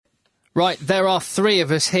Right, there are 3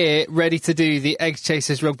 of us here ready to do the Egg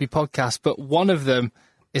Chasers Rugby podcast, but one of them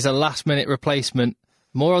is a last-minute replacement.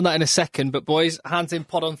 More on that in a second, but boys, hands in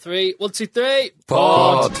pod on 3. 1, 2, 3.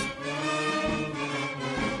 Pod!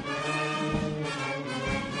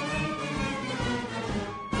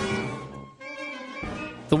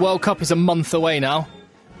 The World Cup is a month away now,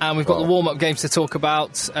 and we've got the warm-up games to talk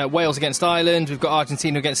about. Wales against Ireland, we've got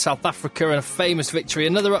Argentina against South Africa, and a famous victory.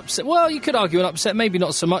 Another upset, well, you could argue an upset, maybe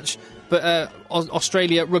not so much, but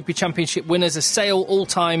Australia Rugby Championship winners, a Sale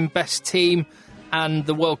all-time best team, and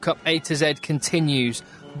the World Cup A to Z continues.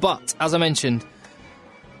 But, as I mentioned,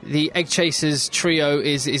 the Egg Chasers trio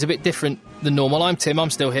is a bit different than normal. I'm Tim, I'm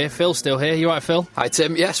still here. Phil's still here. You right, Phil? Hi,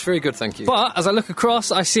 Tim. Yes, very good, thank you. But, as I look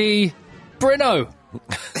across, I see Brino.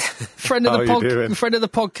 friend of the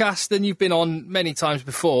podcast, and you've been on many times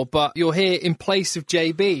before, but you're here in place of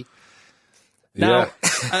JB. Now,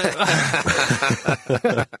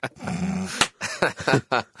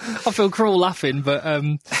 I feel cruel laughing, but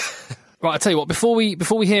right, I'll tell you what. Before we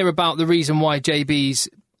hear about the reason why JB's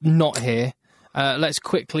not here, let's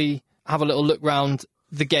quickly have a little look round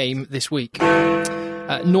the game this week.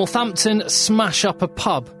 Northampton smash up a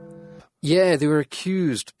pub. Yeah, they were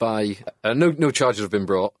accused by... no charges have been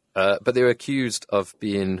brought, but they were accused of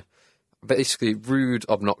being basically rude,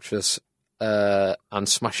 obnoxious, and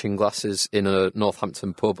smashing glasses in a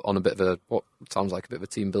Northampton pub on a bit of what sounds like a bit of a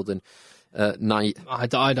team-building night. I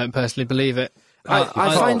don't personally believe it.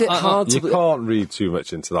 I find it hard You can't read too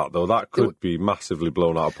much into that, though. That could be massively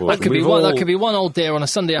blown out of proportion. That could be one old dear on a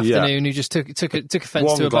Sunday afternoon who just took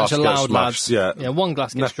offence to a bunch of loud lads. Yeah, one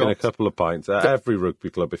glass gets dropped. A couple of pints. At every rugby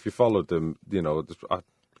club, if you followed them,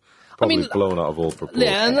 probably blown out of all proportion.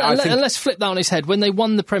 Yeah, and let's flip that on its head. When they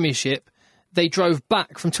won the Premiership, they drove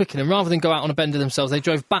back from Twickenham. Rather than go out on a bender themselves, they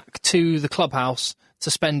drove back to the clubhouse to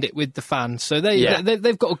spend it with because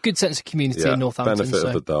they've got a good sense of community in Northampton. Benefit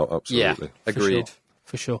of the doubt, absolutely. Yeah, agreed.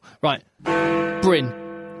 For sure. Right, Bryn,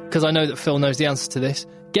 because I know that Phil knows the answer to this.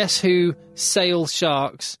 Guess who Sale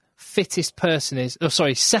Sharks'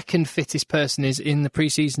 second fittest person is in the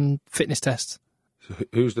pre-season fitness tests?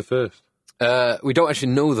 Who's the first? We don't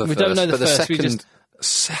actually know the first. We don't know the first. Second...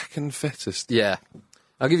 Second fittest? Yeah.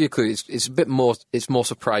 I'll give you a clue. It's a bit more. It's more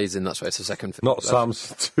surprising. That's why it's a second. Not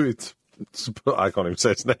Sam's. I can't even say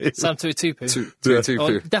his name. Sam Tuitupu.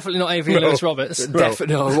 Tuitupu. Definitely not Avery Lewis Roberts.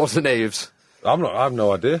 Definitely no. It wasn't Aves. I have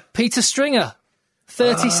no idea. Peter Stringer,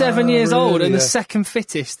 37 years old and the second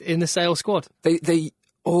fittest in the Sale squad. They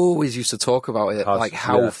always used to talk about it,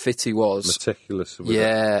 how fit he was. Meticulous.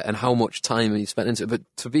 And how much time he spent into it. But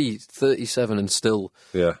to be 37 and still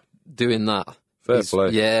doing that. Fair play.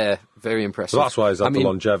 Yeah, very impressive. So that's why he's had the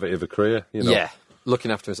longevity of a career, Yeah,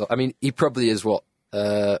 looking after himself. I mean, he probably is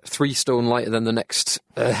 3 stone lighter than the next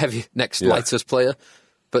lightest player,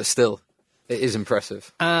 but still, it is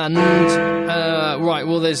impressive. And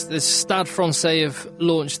there's Stade Francais have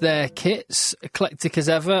launched their kits, eclectic as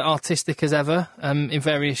ever, artistic as ever, in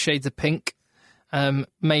various shades of pink,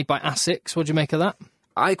 made by Asics. What do you make of that?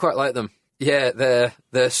 I quite like them. Yeah,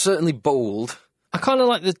 they're certainly bold. I kind of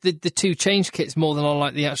like the 2 change kits more than I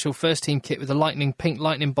like the actual first team kit with the pink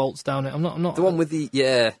lightning bolts down it. I'm not the one with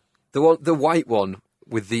the white one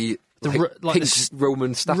with the pink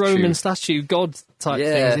Roman statue god type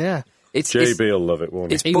things. Yeah, JB will love it,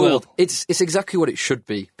 won't he? It's bold. It's exactly what it should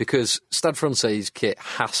be, because Stade Francais' kit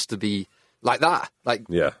has to be like that,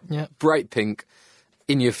 bright pink,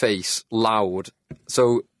 in your face, loud.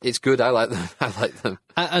 So it's good. I like them.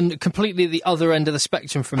 And completely the other end of the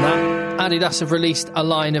spectrum from that, Adidas have released a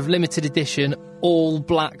line of limited edition all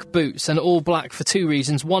black boots, and all black for 2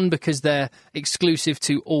 reasons. One, because they're exclusive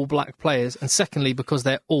to all black players, and secondly, because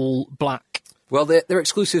they're all black. Well, they're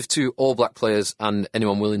exclusive to all black players and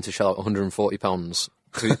anyone willing to shell out £140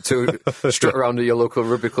 to strut around at your local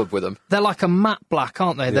rugby club with them. They're like a matte black,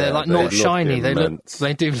 aren't they? They're not shiny.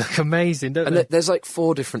 They do look amazing, don't they? There's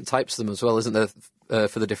 4 different types of them as well, isn't there?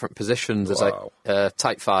 For the different positions, there's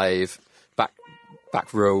type 5, back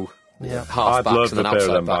row, half backs, and then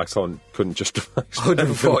outside backs. I couldn't justify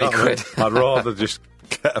 140 quid. I'd rather just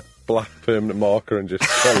get a black permanent marker and just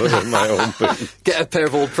follow it in my own boot. Get a pair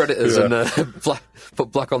of old Predators and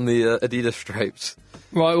put black on the Adidas stripes.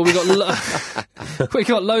 Right, well, we've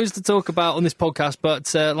got loads to talk about on this podcast,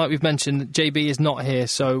 but like we've mentioned, JB is not here,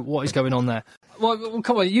 so what is going on there? Well,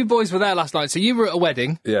 come on, you boys were there last night, so you were at a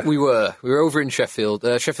wedding. Yeah. We were over in Sheffield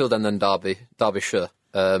and then Derbyshire,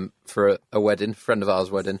 for a wedding, friend of ours'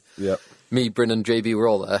 wedding. Yeah. Me, Bryn and JB were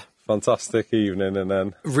all there. Fantastic evening, and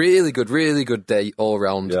then... Really good day all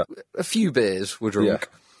round. Yeah. A few beers were drunk,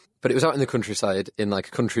 but it was out in the countryside in a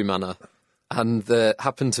country manor, and there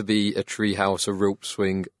happened to be a tree house, a rope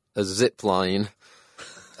swing, a zip line.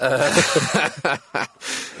 And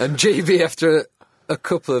JB, after a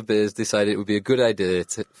couple of beers, decided it would be a good idea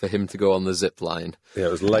for him to go on the zip line. Yeah,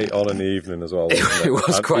 it was late on in the evening as well. Wasn't it? It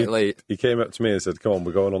was quite late. He came up to me and said, "Come on,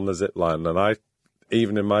 we're going on the zip line." And I,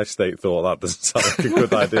 even in my state, thought that doesn't sound like a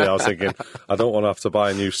good idea. I was thinking, I don't want to have to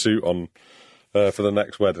buy a new suit on for the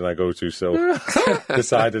next wedding I go to, so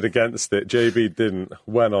decided against it. JB didn't,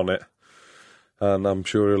 went on it, and I'm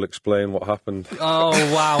sure he'll explain what happened. Oh,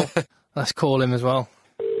 wow. Let's call him as well.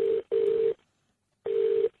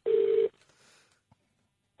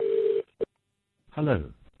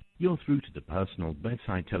 Hello. You're through to the personal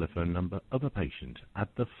bedside telephone number of a patient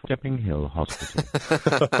at the Stepping Hill Hospital.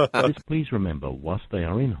 Please remember, whilst they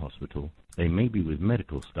are in hospital, they may be with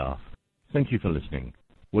medical staff. Thank you for listening.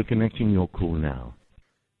 We're connecting your call now.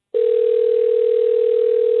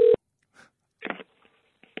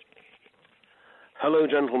 Hello,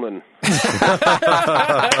 gentlemen.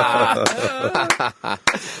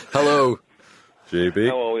 Hello. JB?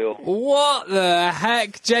 How are you? What the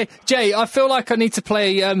heck, Jay? Jay, I feel like I need to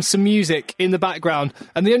play some music in the background.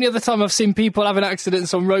 And the only other time I've seen people having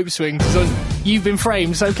accidents on rope swings is on You've Been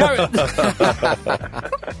Framed. So carry on.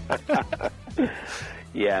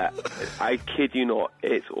 Yeah, I kid you not.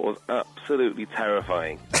 It was absolutely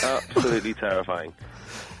terrifying. Absolutely terrifying.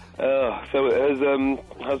 So it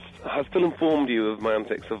has Phil informed you of my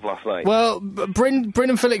antics of last night? Well, Bryn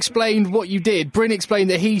and Phil explained what you did. Bryn explained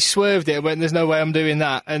that he swerved it when there's no way I'm doing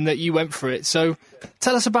that, and that you went for it. So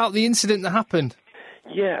tell us about the incident that happened.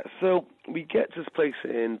 Yeah, so we get to this place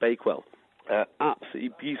in Bakewell. Absolutely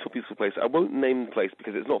beautiful, beautiful place. I won't name the place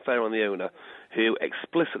because it's not fair on the owner, who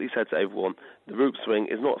explicitly said to everyone, the rope swing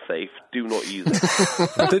is not safe, do not use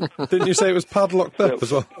it. Didn't you say it was padlocked up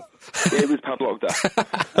as well? It was padlocked up.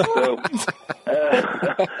 So,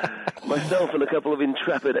 myself and a couple of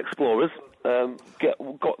intrepid explorers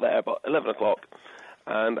got there about 11 o'clock,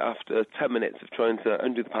 and after 10 minutes of trying to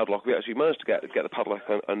undo the padlock, we actually managed to get the padlock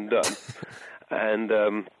undone. And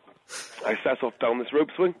I set off down this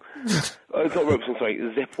rope swing. It's not rope swing, sorry,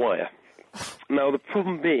 zip wire. Now, the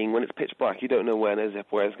problem being, when it's pitch black, you don't know when a zip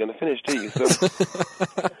wire is going to finish, do you? So,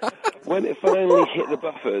 when it finally hit the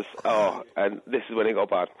buffers, and this is when it got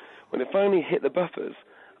bad. When it finally hit the buffers,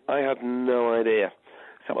 I had no idea.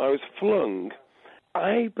 So I was flung,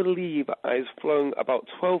 I believe I was flung about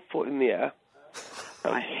 12 foot in the air,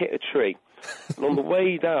 and I hit a tree. And on the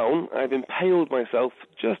way down, I've impaled myself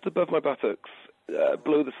just above my buttocks,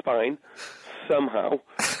 below the spine, somehow,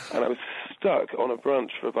 and I was stuck on a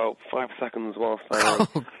branch for about 5 seconds whilst I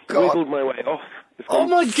wiggled my way off. Oh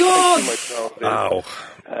my God! Ow.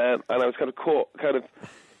 And I was kind of caught,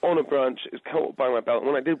 on a branch. It was caught by my belt.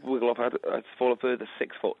 And when I did wiggle off, I had to fall a further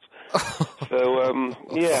 6 foot. So,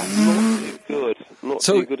 yeah, not too good. Not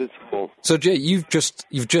too good at all. So, Jay, you've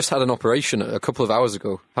just had an operation a couple of hours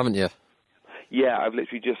ago, haven't you? Yeah, I've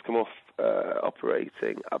literally just come off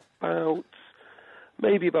operating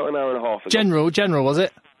maybe about an hour and a half ago. General, was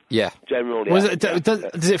it? Yeah. General, yeah. Was it?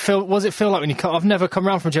 Does it feel? Was it feel like when you cut? I've never come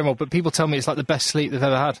around from General, but people tell me it's like the best sleep they've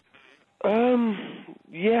ever had.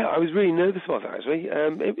 Yeah, I was really nervous about it, actually.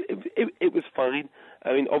 It was fine.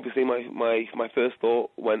 I mean, obviously, my first thought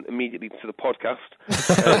went immediately to the podcast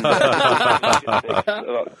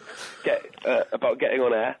about getting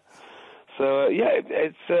on air. So yeah,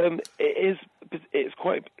 it's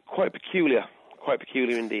quite peculiar,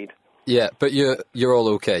 indeed. Yeah, but you're all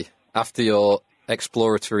okay after your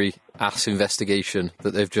exploratory ass investigation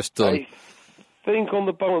that they've just done. I think on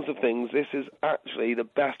the balance of things, this is actually the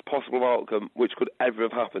best possible outcome which could ever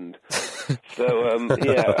have happened. So,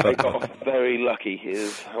 yeah, I got very lucky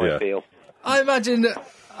is how I feel. I imagine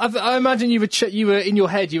you were in your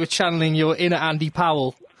head, you were channeling your inner Andy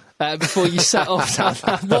Powell before you set off.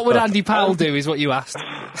 What would Andy Powell do is what you asked.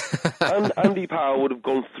 And Andy Powell would have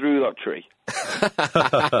gone through that tree.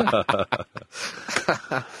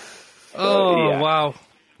 Wow.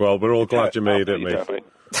 Well, we're all glad you made it, mate.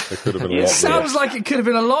 It could have been a lot worse. Sounds like it could have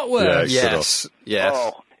been a lot worse. Yes.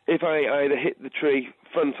 Oh, if I either hit the tree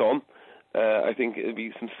front on, I think it would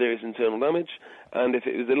be some serious internal damage, and if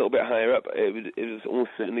it was a little bit higher up, it was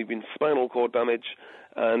almost certainly been spinal cord damage,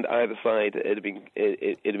 and either side it'd have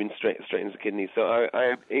been straight into the kidneys. So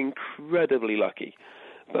I am incredibly lucky,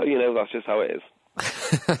 but that's just how it is.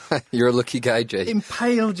 You're a lucky guy, Jay.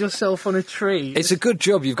 Impaled yourself on a tree. It's a good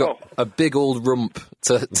job you've got a big old rump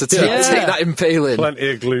to take that impaling.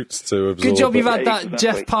 Plenty of glutes to absorb. Good job you've had that Exactly.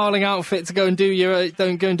 Jeff Parling outfit to go and do your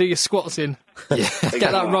squats in. Yeah.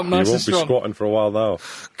 Get that rump nice You and won't be strong. squatting for a while now.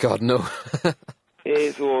 God, no.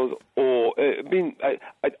 It was,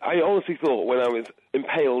 I honestly thought when I was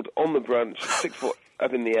impaled on the branch, 6 foot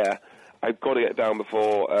up in the air, I've got to get down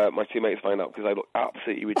before my teammates find out because I look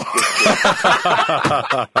absolutely ridiculous.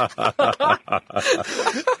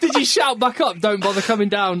 Did you shout back up? Don't bother coming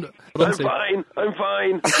down. I'm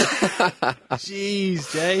fine.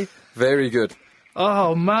 Jeez, Jay. Very good.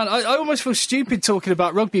 Oh, man. I almost feel stupid talking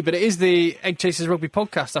about rugby, but it is the Egg Chasers Rugby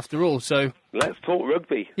podcast after all, so... Let's talk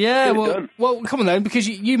rugby. Yeah, Get it done. well, come on then, because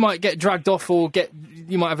you might get dragged off or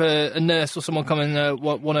you might have a nurse or someone come and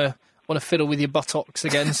want to fiddle with your buttocks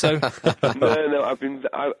again, so... No, I've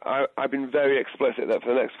been very explicit that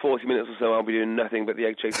for the next 40 minutes or so I'll be doing nothing but the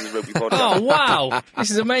Egg Chasers Rugby podcast. Oh, wow.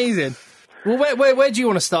 This is amazing. Well, where do you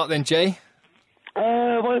want to start then, Jay?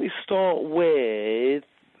 Why don't we start with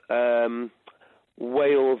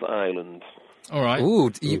Wales Island? All right.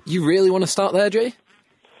 Ooh, you really want to start there, Jay?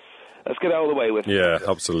 Let's get out of the way with. Yeah,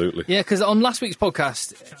 absolutely. Yeah, because on last week's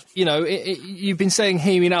podcast, you've been saying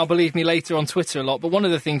 "hear me now, believe me later" on Twitter a lot, but one of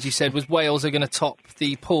the things you said was Wales are going to top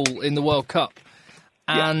the pool in the World Cup.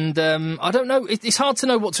 And I don't know, it's hard to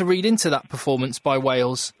know what to read into that performance by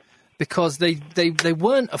Wales because they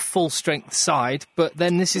weren't a full-strength side, but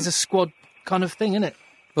then this is a squad kind of thing, isn't it?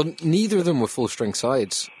 Well, neither of them were full-strength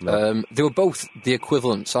sides. No. They were both the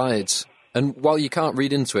equivalent sides. And while you can't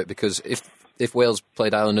read into it, because if Wales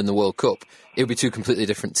played Ireland in the World Cup, it would be two completely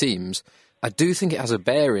different teams, I do think it has a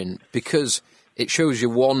bearing because it shows you,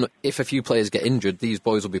 one, if a few players get injured, these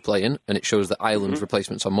boys will be playing, and it shows that Ireland's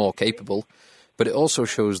replacements are more capable. But it also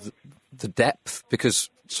shows the depth, because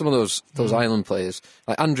some of those Ireland players,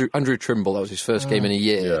 like Andrew Trimble, that was his first game in a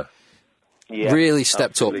year, really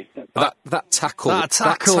stepped absolutely. up. That tackle, wow.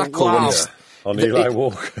 when he's- On Eli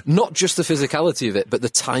Walker. not just the physicality of it, but the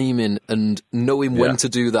timing and knowing when to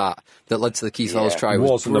do that led to the Keith Ellis try It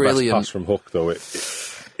was wasn't brilliant. the best pass from Hook, though.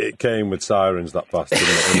 It came with sirens, that pass, didn't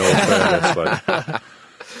it? In all fairness, like.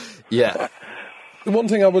 Yeah. The one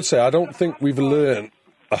thing I would say, I don't think we've learned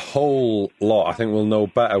a whole lot. I think we'll know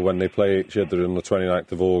better when they play each other on the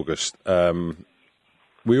 29th of August.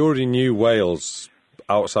 We already knew Wales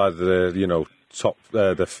outside the, top,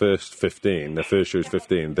 the first 15, the first year's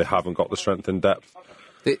 15, they haven't got the strength and depth.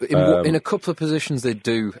 In a couple of positions they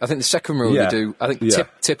do. I think the second row they do. I think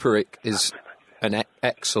Tipperick is an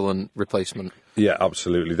excellent replacement. Yeah,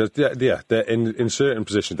 absolutely. In certain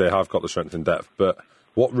positions they have got the strength and depth, but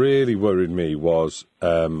what really worried me was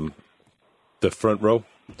the front row.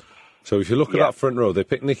 So if you look at that front row, they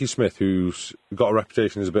picked Nicky Smith, who's got a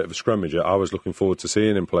reputation as a bit of a scrummager. I was looking forward to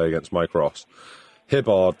seeing him play against Mike Ross.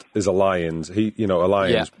 Hibbard is a Lions.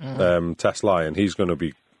 Test Lion. He's going to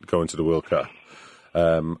be going to the World Cup.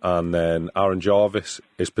 And then Aaron Jarvis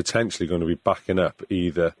is potentially going to be backing up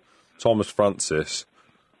either Thomas Francis,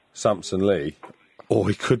 Samson Lee, or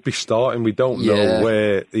he could be starting. We don't know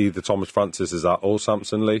where either Thomas Francis is at or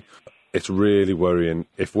Samson Lee. It's really worrying.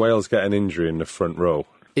 If Wales get an injury in the front row...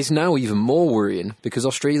 It's now even more worrying because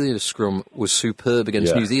Australia's scrum was superb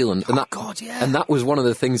against New Zealand. And and that was one of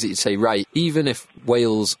the things that you'd say, right, even if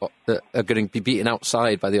Wales are going to be beaten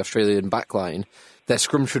outside by the Australian backline, their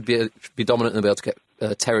scrum should be dominant and be able to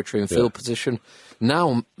get territory and field position.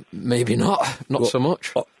 Now, maybe not so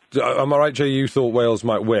much. Am I right, Jay? You thought Wales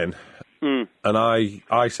might win? And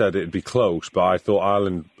I said it'd be close, but I thought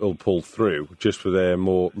Ireland will pull through just for their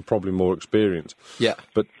probably more experience. Yeah.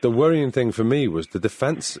 But the worrying thing for me was the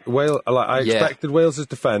defence. I expected Wales's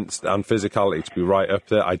defence and physicality to be right up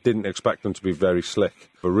there. I didn't expect them to be very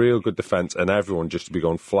slick. A real good defence and everyone just to be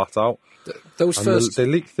going flat out. They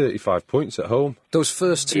leaked 35 points at home. Those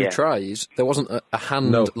first two tries, there wasn't a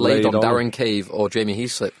hand laid on Darren Cave or Jamie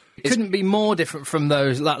Heaslip. It couldn't be more different from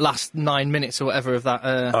those last 9 minutes or whatever of that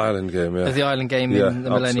Ireland game, of the Ireland game in the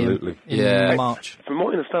Millennium in March. From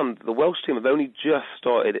what I understand, the Welsh team have only just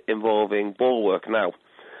started involving ball work now.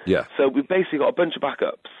 Yeah. So we've basically got a bunch of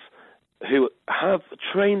backups who have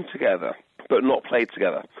trained together but not played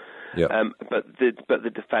together. Yeah. But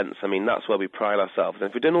the defence, I mean, that's where we pride ourselves. And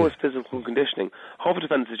if we're doing all this physical conditioning, half the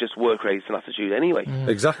defence is just work rates and attitude anyway.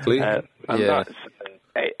 Exactly. That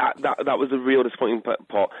was a real disappointing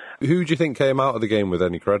part. Who do you think came out of the game with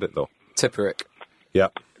any credit, though? Tipperick. Yeah.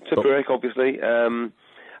 Tipperick, obviously.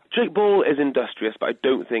 Jake Ball is industrious, but I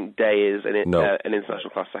don't think Day is an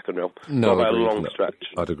international class second row. No, not by a long stretch.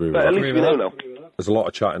 I'd agree with but that. At least we know now. There's a lot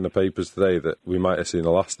of chat in the papers today that we might have seen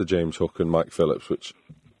the last of James Hook and Mike Phillips, which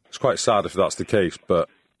is quite sad if that's the case, but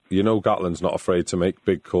Gatland's not afraid to make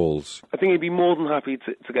big calls. I think he'd be more than happy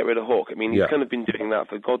to get rid of Hawk. I mean, he's kind of been doing that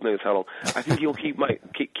for God knows how long. I think he'll keep Mike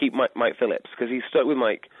Phillips because he's stuck with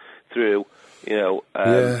Mike through,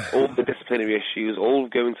 all the disciplinary issues, all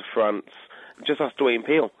going to France. Just ask Dwayne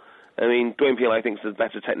Peel. I mean, Dwayne Peel, I think, is the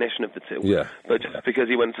better technician of the two. Yeah. But just because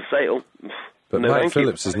he went to Sale, But No, Mike thank you.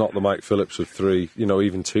 Phillips is not the Mike Phillips of 3,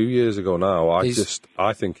 even 2 years ago now.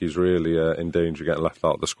 I think he's really in danger of getting left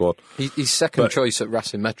out of the squad. He's second choice at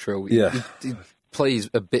Racing Metro. Yeah. He plays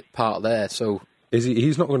a bit part there, so...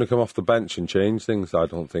 He's not going to come off the bench and change things, I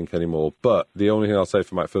don't think, anymore. But the only thing I'll say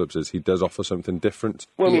for Mike Phillips is he does offer something different.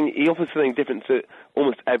 Well, I mean, he offers something different to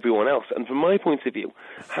almost everyone else. And from my point of view,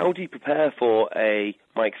 how do you prepare for a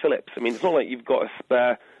Mike Phillips? I mean, it's not like you've got a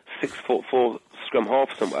spare 6'4" scrum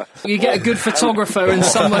half somewhere. You get a good photographer and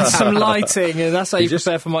some lighting, and that's how you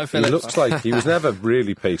prepare for Mike Phillips. He looks like he was never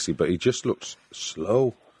really pacey, but he just looks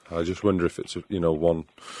slow. I just wonder if it's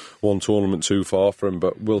one tournament too far for him,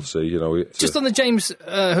 but we'll see. Just on the James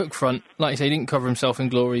Hook front, like you say, he didn't cover himself in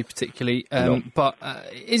glory particularly. No. But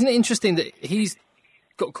isn't it interesting that he's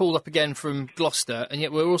got called up again from Gloucester, and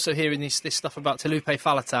yet we're also hearing this stuff about Talupe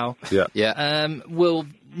Faletau. Yeah. Will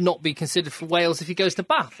not be considered for Wales if he goes to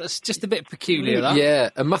Bath. That's just a bit peculiar. That. Yeah,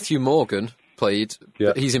 and Matthew Morgan played.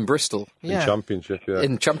 Yeah. He's in Bristol. in Championship. Yeah.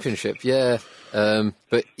 In Championship, yeah.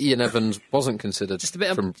 But Ian Evans wasn't considered. Just a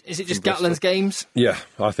bit. Is it just from Bristol. Gatland's games? Yeah,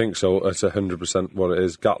 I think so. It's 100% what it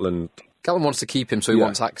is. Gatland. Gatland wants to keep him, so he Yeah.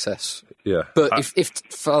 wants access. Yeah, But if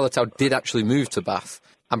Faletau did actually move to Bath,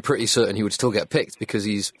 I'm pretty certain he would still get picked because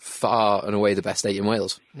he's far and away the best 8 in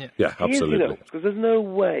Wales. yeah, absolutely. Because there's no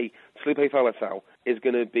way Talupe Faletau is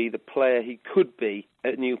going to be the player he could be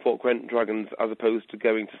at Newport Gwent Dragons as opposed to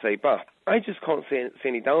going to, say, Bath. I just can't see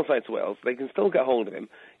any downside to Wales. They can still get hold of him.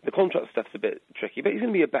 The contract stuff's a bit tricky, but he's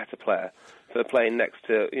going to be a better player for playing next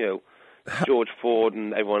to, George Ford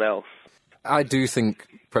and everyone else. I do think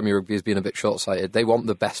Premier Rugby has been a bit short-sighted. They want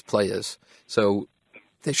the best players, so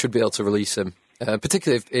they should be able to release him.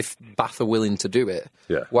 Particularly if Bath are willing to do it.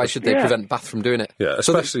 Yeah. Why should they prevent Bath from doing it? Yeah,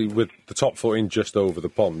 especially with the top 14 just over the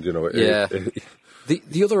pond,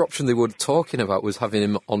 The other option they were talking about was having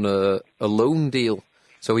him on a loan deal.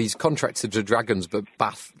 So he's contracted to Dragons, but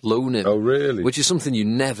Bath loan him. Oh, really? Which is something you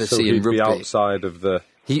never so see in he'd rugby. be outside of the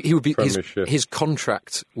He would be Premiership. his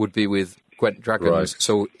contract would be with Gwent Dragons, Right.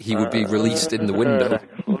 so he would be released in the window.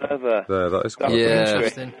 Clever. There, that is That's Yeah.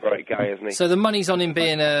 Interesting. Right guy, isn't he? So the money's on him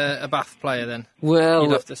being a Bath player then? Well,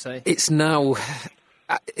 You'd have to say. it's now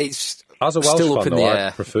it's As a Welsh still up fan, in though, the I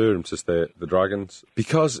air. prefer him to stay at the Dragons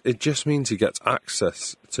because it just means he gets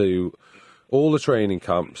access to all the training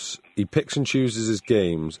camps. He picks and chooses his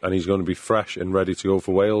games, and he's going to be fresh and ready to go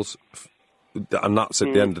for Wales. And that's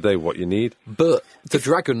at the end of the day what you need. But the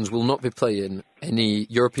Dragons will not be playing any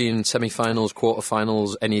European semi-finals,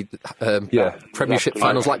 quarter-finals, any Premiership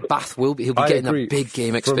finals like Bath will be. He'll be I getting agree. that big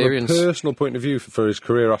game experience. From a personal point of view, for his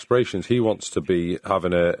career aspirations, he wants to be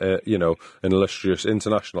having an illustrious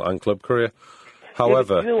international and club career.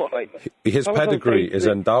 However, you know what, like, his Faletau's pedigree very- is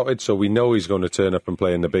undoubted, so we know he's going to turn up and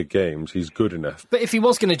play in the big games. He's good enough. But if he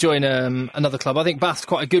was going to join another club, I think Bath's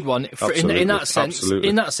quite a good one in that sense. Absolutely.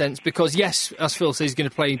 In that sense, because yes, as Phil says, he's going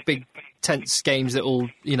to play big, tense games that will,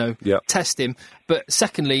 test him. But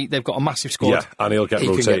secondly, they've got a massive squad. Yeah, and he'll get He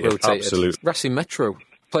rotated. can get rotated. Absolutely. Racing Metro,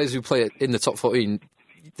 players who play in the top 14,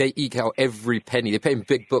 they eke out every penny. They pay him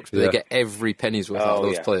big bucks, but Yeah. they get every penny's worth out of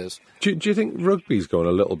those players. Do you think rugby's going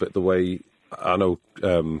a little bit the way... I know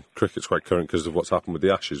cricket's quite current because of what's happened with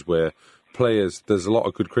the Ashes, where there's a lot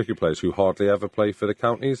of good cricket players who hardly ever play for the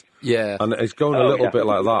counties. Yeah. And it's going a little bit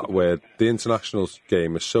like that, where the international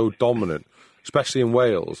game is so dominant, especially in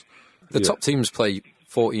Wales. The top teams play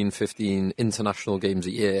 14, 15 international games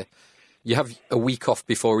a year. You have a week off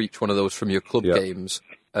before each one of those from your club games.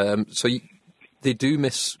 So they do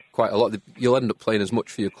miss quite a lot. You'll end up playing as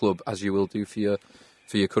much for your club as you will do for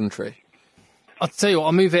your country. I'll tell you what,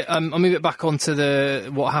 I'll move it back onto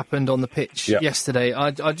what happened on the pitch yesterday.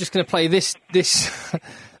 I'm just going to play this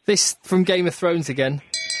from Game of Thrones again.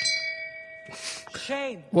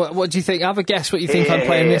 Shame. What do you think? Have a guess what you think I'm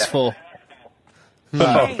playing this for. Oh,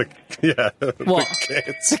 What? the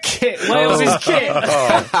kids. The kit. Wales'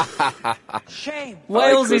 kit. Shame.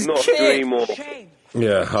 Wales' I could not kit. agree more. Shame.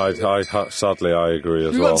 Yeah, sadly I agree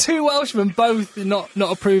as We've well. got two Welshmen both not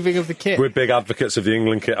approving of the kit. We're big advocates of the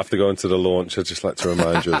England kit after going to the launch. I'd just like to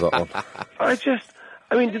remind you of that one.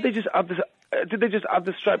 Did they just add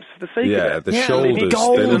the stripes for the sake of Yeah, it? the shoulders. they look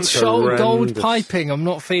gold horrendous. piping. I'm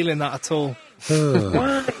not feeling that at all.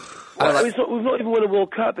 Why? We've not even won a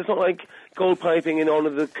World Cup. It's not like gold piping in honour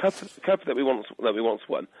of the cup that we once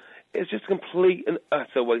won. It's just a complete and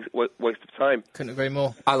utter waste of time. Couldn't agree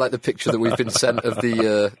more. I like the picture that we've been sent of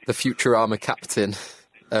the Future Armour captain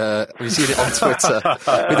Have you seen it on Twitter?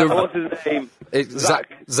 What's his name?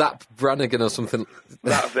 Zap Brannigan or something.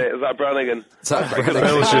 That's it. Zap Brannigan.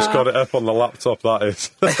 Bill's just got it up on the laptop, that is.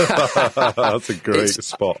 That's a great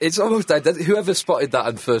spot. It's almost dead. Whoever spotted that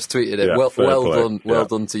and first tweeted it, Yeah, well fair done. play. Well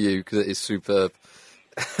done to you, because it is superb.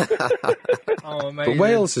 Oh, amazing. But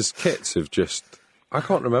Wales's kits have just... I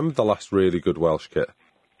can't remember the last really good Welsh kit.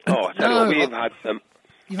 Oh, I tell you what, we have had some.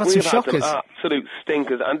 You've had some shockers. Absolute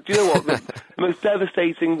stinkers. And do you know what? The most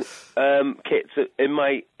devastating kits in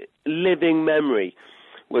my living memory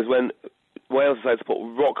was when Wales decided to put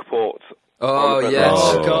Rockport. Oh, on the yes.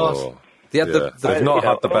 Oh, God. They had They've not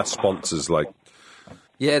had the best sponsors, like...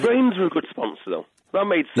 Brains were a good sponsor, though. That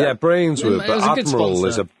made sense. Yeah, Brains were, It but was a good Admiral sponsor.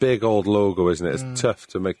 is a big old logo, isn't it? It's tough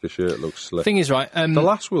to make the shirt look slick. Thing is, right, The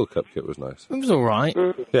last World Cup kit was nice. it was all right.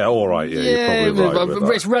 Yeah, all right, yeah, you're probably right with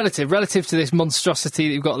that. It's relative to this monstrosity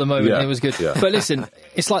that you've got at the moment. Yeah, It was good. yeah. But listen,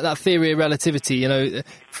 it's like that theory of relativity. You know,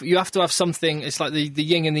 you have to have something. It's like the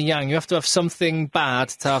yin and the yang. You have to have something bad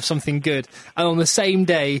to have something good. And on the same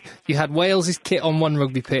day, you had Wales's kit on one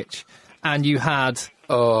rugby pitch, and you had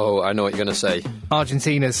Oh, I know what you're going to say.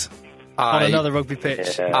 Argentina's on another rugby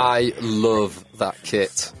pitch. I love that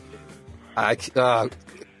kit.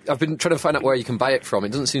 I've been trying to find out where you can buy it from. It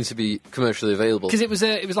doesn't seem to be commercially available. Because it was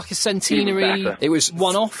like a centenary. It was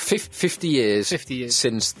one-off. 50 years 50 years.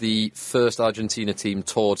 since the first Argentina team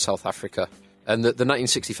toured South Africa. And the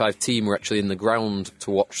 1965 team were actually in the ground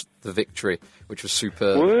to watch the victory, which was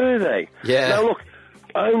superb. Were they? Yeah. Now, look,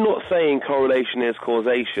 I'm not saying correlation is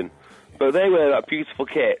causation, but they wear that beautiful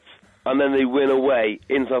kit, and then they win away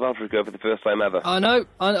in South Africa for the first time ever. I know.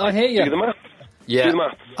 I hear Do the you. maths. Yeah. Do the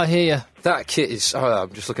maths. I hear you. That kit is... Oh,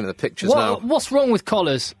 I'm just looking at the pictures now. What's wrong with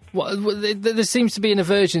collars? There seems to be an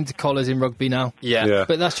aversion to collars in rugby now. Yeah.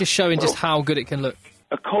 But that's just showing just how good it can look.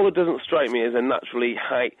 A collar doesn't strike me as a naturally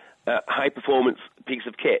high performance piece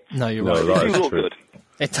of kit. No, you're No, right. that It is does look true. good.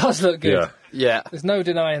 It does look good. Yeah. Yeah. There's no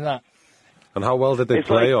denying that. And how well did they It's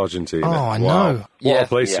play like- Argentina? Oh, I Wow. know. What Yeah. a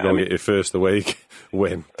place Yeah, to go I and mean- get your first away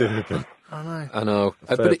win. I know.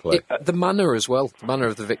 Fair But play. the manner as well, the manner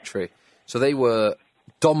of the victory. So they were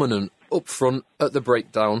dominant up front at the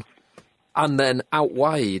breakdown, and then out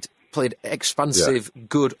wide played expansive,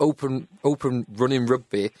 good, open running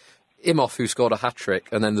rugby. Imhoff, who scored a hat-trick,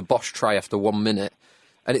 and then the Bosch try after 1 minute.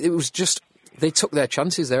 And it was just... They took their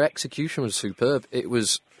chances. Their execution was superb. It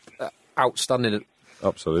was outstanding.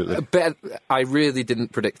 Absolutely. I really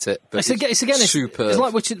didn't predict it, but it's superb. It's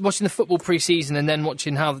like watching the football pre-season and then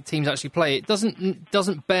watching how the teams actually play. It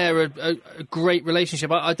doesn't bear a great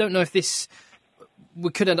relationship. I don't know if we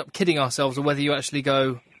could end up kidding ourselves, or whether you actually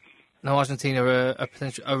go, no, Argentina are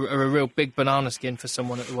a real big banana skin for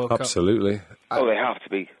someone at the World Cup. Absolutely. Oh, they have to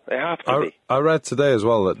be. They have to be. I read today as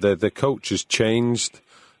well that the coach has changed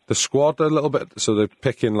the squad a little bit, so they're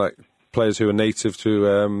picking like players who are native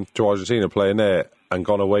to Argentina playing there, and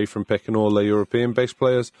gone away from picking all the European-based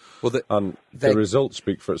players. Well, the results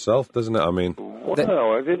speak for itself, doesn't it? I mean, Wow,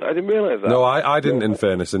 I didn't realise that. no, I didn't. In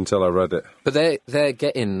fairness, until I read it. But they're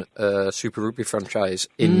getting a Super Rugby franchise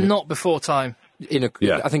in Not before time.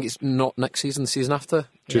 I think it's not next season, the season after.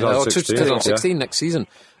 2016, 2016 next season.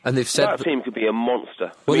 And they've said That team could be a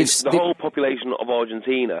monster. Well, I mean, they've- the whole population of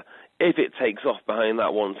Argentina, if it takes off behind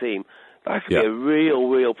that one team, that could Yeah. be a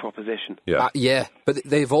real proposition. Yeah. but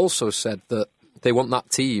they've also said that they want that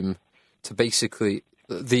team to basically,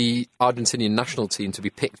 the Argentinian national team to be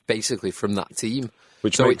picked basically from that team.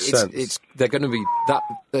 Which so makes sense. They're going to be that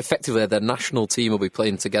effectively. Their national team will be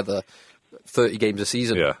playing together 30 games a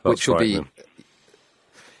season, Yeah, that's which will be. frightening.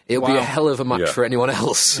 It'll be a Wow. hell of a match Yeah. for anyone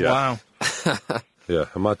else. Yeah. Wow. Yeah,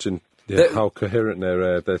 imagine They're- how coherent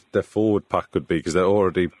their forward pack could be, because they're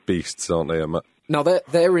already beasts, aren't they? Now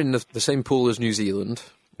they're in the same pool as New Zealand.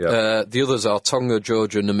 Yeah. The others are Tonga,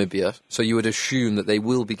 Georgia, Namibia. So you would assume that they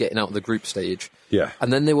will be getting out of the group stage. Yeah.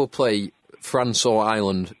 And then they will play France or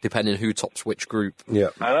Ireland, depending who tops which group. Yeah.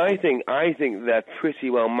 And I think they're pretty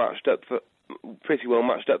well matched up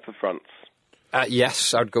for France.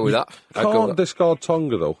 Yes, I'd go with that. Can't discard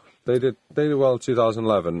Tonga though. They did well in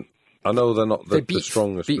 2011. I know they're not They the beat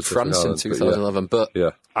strongest. beat particularly France in Ireland, but 2011, but Yeah.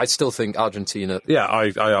 I still think Argentina. Yeah, I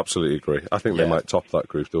absolutely agree. I think Yeah. they might top that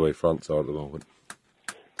group the way France are at the moment.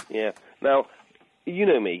 Yeah. Now, you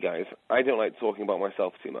know me, guys. I don't like talking about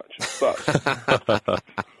myself too much, but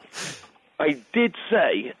I did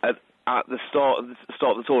say at the start of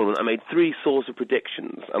the tournament, I made 3 sorts of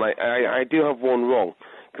predictions, and I do have one wrong,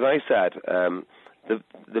 because I said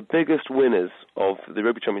the biggest winners of the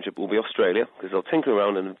Rugby Championship will be Australia, because they'll tinker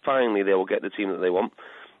around and finally they will get the team that they want.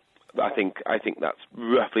 I think that's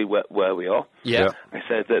roughly where we are. Yeah. I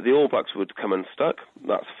said that the All Blacks would come unstuck.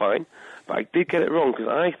 That's fine. But I did get it wrong because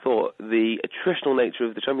I thought the attritional nature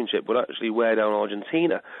of the championship would actually wear down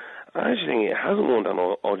Argentina. I actually think it hasn't worn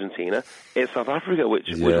down Argentina. It's South Africa, which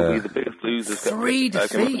will be the biggest losers coming to the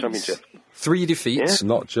championship. 3 defeats. Yeah.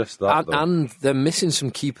 Not just that, and they're missing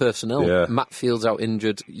some key personnel. Yeah. Matt Field's out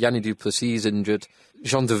injured. Yanni Duplessis injured.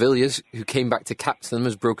 Jean de Villiers, who came back to captain them,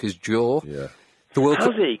 has broke his jaw. Yeah. The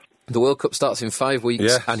World Cup starts in 5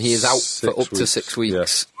 weeks, and he is out for up to 6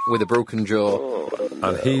 weeks with a broken jaw.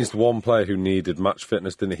 And he's the one player who needed match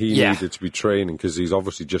fitness, didn't he? He needed to be training because he's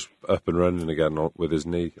obviously just up and running again with his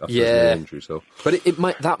knee after his knee injury. So, but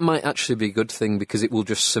that might actually be a good thing because it will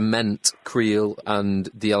just cement Creel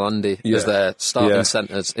and Dialandi as their starting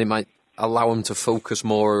centres. It might allow them to focus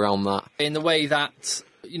more around that. In the way that,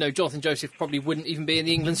 Jonathan Joseph probably wouldn't even be in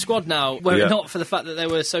the England squad now, were it not for the fact that there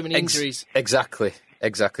were so many injuries. Exactly.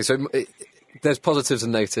 So there's positives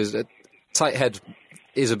and negatives. Tight head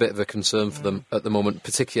is a bit of a concern for them at the moment,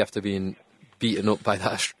 particularly after being beaten up by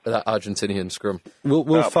that Argentinian scrum.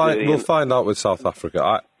 We'll find out with South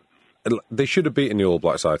Africa. They should have beaten the All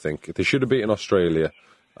Blacks, I think. They should have beaten Australia.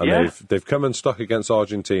 And they've come and stuck against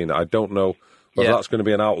Argentina. I don't know whether that's going to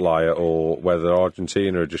be an outlier or whether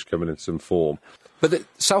Argentina are just coming in some form. But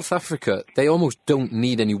South Africa, they almost don't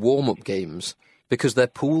need any warm-up games because their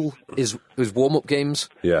pool is warm-up games.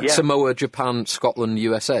 Yeah. Samoa, Japan, Scotland,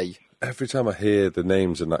 USA. Every time I hear the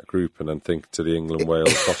names in that group and then think to the England,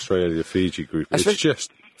 Wales, Australia, Fiji group, it's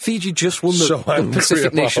just... Fiji just won the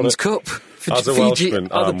Pacific Nations Cup. As a Welshman,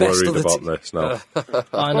 I'm worried about this now.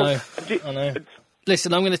 I know.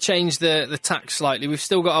 Listen, I'm going to change the tack slightly. We've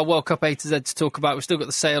still got our World Cup A to Z to talk about. We've still got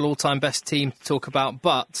the Sale all-time best team to talk about.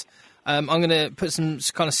 But I'm going to put some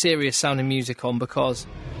kind of serious sounding music on because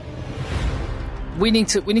we need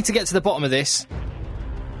to get to the bottom of this.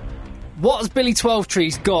 What has Billy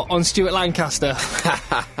Twelvetrees got on Stuart Lancaster?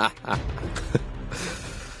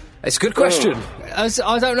 It's a good question.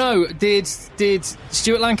 I don't know. Did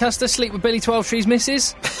Stuart Lancaster sleep with Billy Twelvetrees'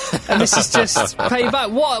 missus? And this is just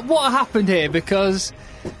payback. What happened here? Because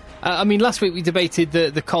last week we debated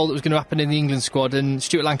the call that was going to happen in the England squad, and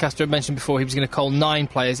Stuart Lancaster had mentioned before he was going to call 9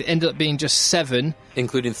 players. It ended up being just 7,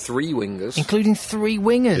 including 3 wingers.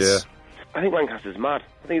 Yeah. I think Lancaster's mad.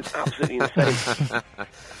 I think it's absolutely insane.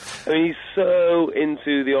 He's so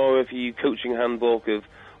into the RFU coaching handbook of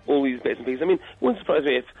all these bits and pieces. It wouldn't surprise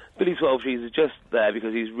me if Billy Twelvetrees is just there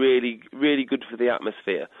because he's really, really good for the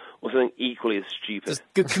atmosphere, or something equally as stupid. Just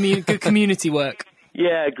good community work.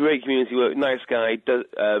 Yeah, great community work. Nice guy.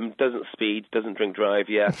 Doesn't speed. Doesn't drink drive.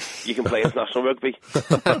 Yeah, you can play international rugby.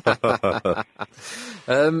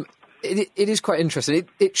 It is quite interesting.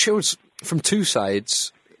 It shows from 2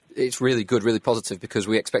 sides. It's really good, really positive, because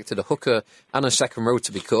we expected a hooker and a second row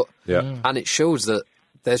to be cut. Yeah. And it shows that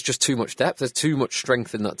there's just too much depth. There's too much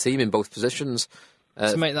strength in that team in both positions.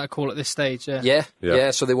 To make that call at this stage,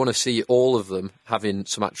 yeah. So they want to see all of them having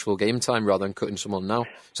some actual game time rather than cutting someone now.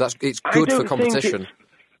 So it's good for competition.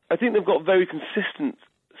 I think they've got very consistent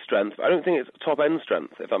strength. I don't think it's top-end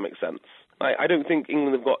strength, if that makes sense. I don't think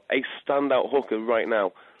England have got a standout hooker right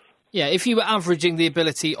now. Yeah, if you were averaging the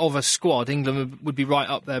ability of a squad, England would be right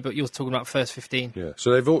up there, but you're talking about first 15. Yeah,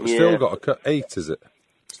 so they've still got to cut 8, is it?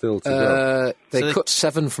 Still to go. They cut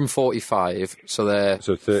 7 from 45, so they're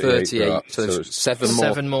 38. So there's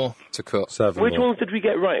 7 more to cut. Which ones did we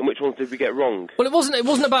get right and which ones did we get wrong? Well, it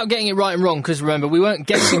wasn't about getting it right and wrong, because remember, we weren't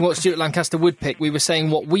guessing what Stuart Lancaster would pick. We were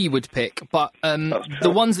saying what we would pick. But the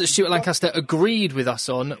ones that Stuart Lancaster agreed with us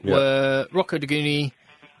on were Rocco Duguni,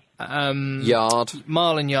 Yard,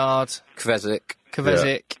 Marlon Yard,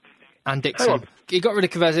 Kvesic, and Dixon. He got rid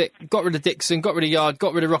of Kvesic, got rid of Dixon, got rid of Yard,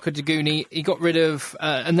 got rid of Rocco Duguni. He got rid of,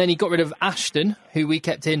 and then he got rid of Ashton, who we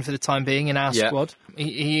kept in for the time being in our squad.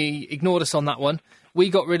 He ignored us on that one. We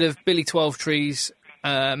got rid of Billy Twelvetrees,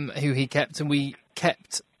 who he kept, and we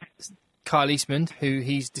kept Kyle Eastman, who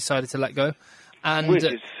he's decided to let go. And which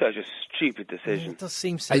is such a stupid decision. It does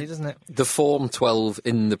seem silly, doesn't it? The Form 12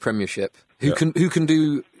 in the Premiership, who can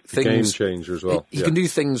do things. Game changer as well. He can do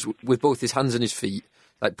things with both his hands and his feet,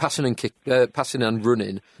 like passing and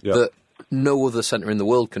running, that no other centre in the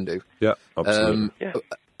world can do. Yeah, absolutely.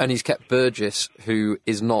 And he's kept Burgess, who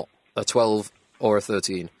is not a 12 or a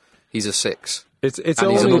 13. He's a 6. It's he's an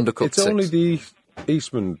undercooked 6. Only the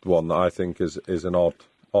Eastman one that I think is an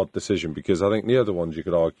odd decision, because I think the other ones you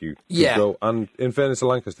could argue could go. And in fairness to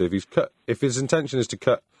Lancaster, if his intention is to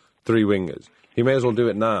cut 3 wingers, he may as well do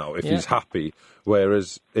it now if he's happy.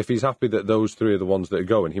 Whereas if he's happy that those 3 are the ones that are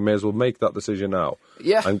going, he may as well make that decision now.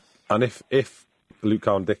 Yeah. And if Luke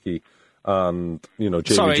Cowan-Dickey and Jamie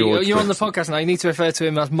Sorry, George. you're on the podcast now. You need to refer to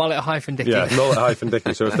him as Mullet-Dicky. Yeah,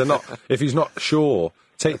 Mullet-Dicky. So if he's not sure,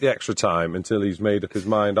 take the extra time until he's made up his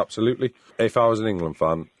mind. Absolutely. If I was an England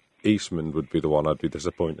fan, Eastman would be the one I'd be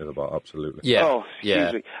disappointed about. Absolutely. Yeah. Oh,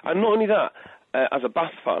 excuse me. And not only that, as a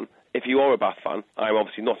Bath fan, if you are a Bath fan, I'm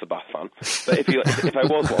obviously not a Bath fan, but if I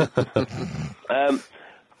was one,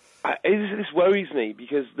 this worries me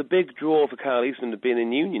because the big draw for Kyle Eastman of being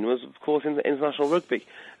in Union was, of course, in the international rugby.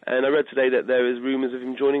 And I read today that there is rumours of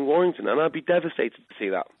him joining Warrington, and I'd be devastated to see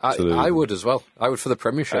that. I would as well. I would for the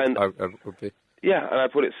Premiership. I would be. Yeah, and I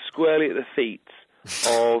put it squarely at the feet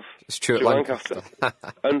of Stuart Lancaster.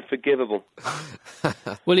 Unforgivable.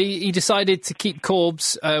 Well, he decided to keep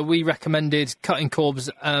Corbs. We recommended cutting Corbs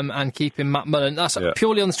and keeping Matt Mullen. That's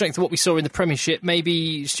purely on the strength of what we saw in the Premiership.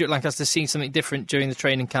 Maybe Stuart Lancaster's seen something different during the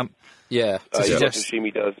training camp. Yeah. I assume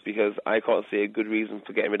he does, because I can't see a good reason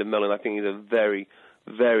for getting rid of Mullen. I think he's a very,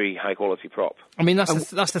 very high-quality prop. I mean,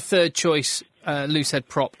 that's the third choice loosehead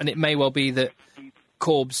prop, and it may well be that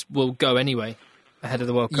Corbs will go anyway ahead of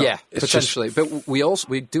the World Cup. Yeah, potentially. But we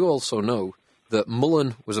do also know that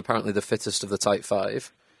Mullen was apparently the fittest of the tight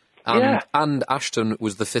five, and Ashton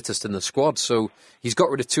was the fittest in the squad. So he's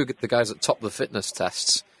got rid of two of the guys that top the fitness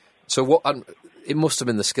tests. So what? It must have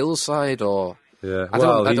been the skills side, or I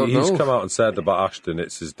don't know. He's come out and said about Ashton,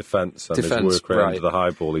 it's his defence and his work rate under the high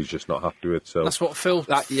ball he's just not happy with. So that's what Phil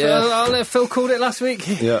called it last week.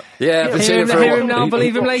 Yeah. Hear him now,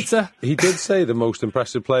 believe him later. He did say the most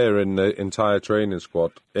impressive player in the entire training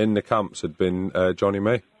squad in the camps had been Johnny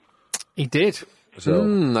May. He did. So.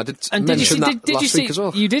 I did mention that last week as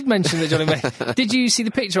well. You did mention the Johnny May. Did you see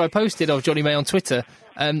the picture I posted of Johnny May on Twitter?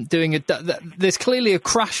 Doing there's clearly a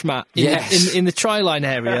crash mat in the try line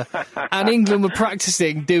area, and England were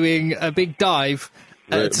practicing doing a big dive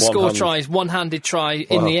to score tries, one-handed try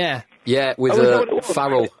in the air. Yeah, with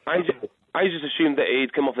Farrell. I just assumed that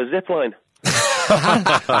he'd come off a zip line.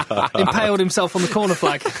 Impaled himself on the corner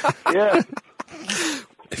flag. Yeah.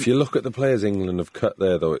 If you look at the players England have cut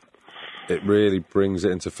there, though, it really brings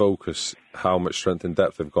it into focus how much strength and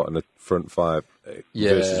depth they've got in the front five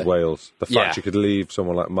versus Wales. The fact you could leave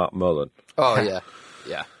someone like Matt Mullen. Oh,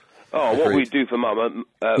 yeah. Oh, what we do for Matt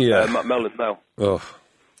Mullen now. Oh.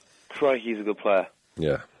 Crikey, he's a good player.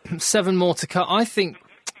 Yeah. 7 more to cut. I think,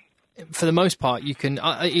 for the most part, you can...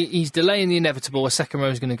 he's delaying the inevitable. A second row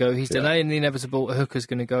is going to go. He's delaying the inevitable. A hooker's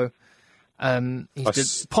going to go.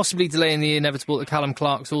 He's possibly delaying the inevitable. That Callum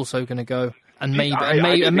Clark's also going to go. And maybe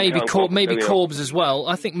Corbs as well.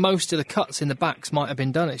 I think most of the cuts in the backs might have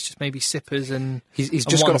been done. It's just maybe Sippers and he's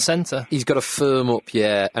just one got centre. He's got to firm up,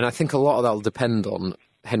 and I think a lot of that will depend on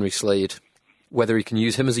Henry Slade, whether he can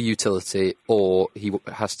use him as a utility or he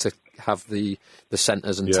has to have the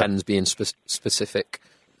centres and tens being specific.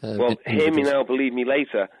 Hear me now, believe me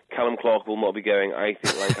later. Callum Clark will not be going. I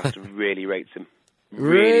think Lancaster really rates him.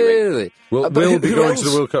 Really? Will be going to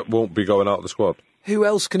the World Cup. Won't be going out of the squad. Who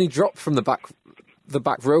else can he drop from the back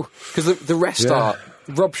row? Because the rest are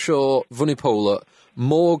Rob Shaw, Vunipola,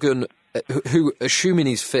 Morgan, who, assuming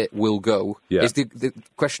he's fit, will go. Yeah. The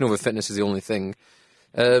question over fitness is the only thing.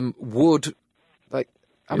 Wood,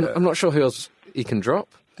 I'm not sure who else he can drop.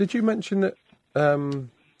 Did you mention that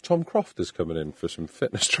Tom Croft is coming in for some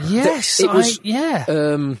fitness training? Yes,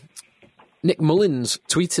 Nick Mullins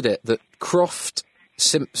tweeted it that Croft,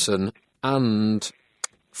 Simpson, and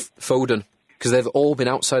Foden, because they've all been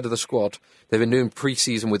outside of the squad. They've been doing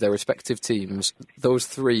pre-season with their respective teams. Those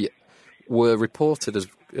 3 were reported as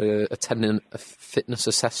attending a fitness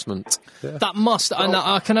assessment. Yeah. That must, and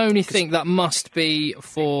I can only think that must be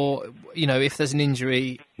for, if there's an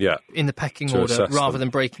injury in the pecking order, rather than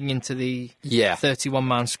breaking into the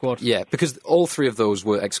 31-man squad. Yeah, because all 3 of those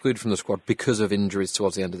were excluded from the squad because of injuries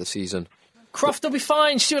towards the end of the season. Croft will be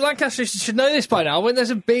fine. Stuart Lancaster should know this by now. When there's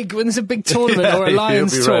a big tournament or a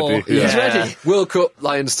Lions tour, he's ready. World Cup,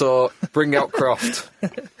 Lions tour, bring out Croft.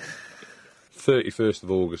 31st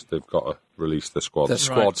of August, they've got to release the squad. The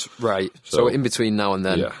squad, right. So in between now and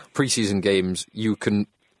then, pre-season games, you can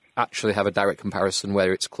actually have a direct comparison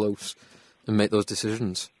where it's close and make those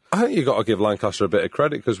decisions. I think you've got to give Lancaster a bit of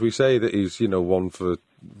credit, because we say that he's, one for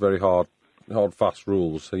very hard, fast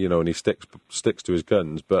rules, and he sticks to his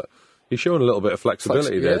guns, but he's shown a little bit of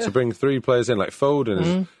flexibility there to bring 3 players in. Like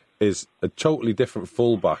Foden is a totally different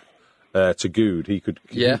fullback to Good. He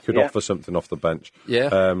could offer something off the bench.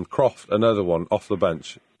 Yeah. Croft, another one off the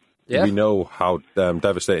bench. Yeah. We know how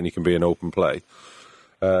devastating he can be in open play.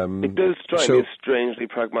 It does strike me as strangely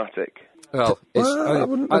pragmatic. Well, I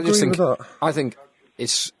wouldn't agree with that. I think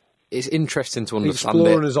it's interesting to understand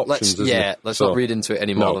exploring his options. Let's not read into it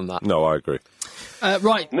any more than that. No, I agree.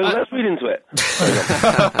 Right. No, let's read into it.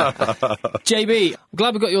 JB, I'm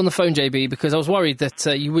glad we got you on the phone, JB, because I was worried that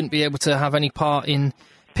you wouldn't be able to have any part in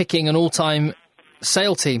picking an all-time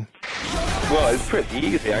Sale team. Well, it's pretty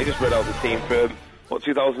easy. I just read out the team from,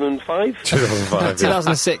 2005? 2005,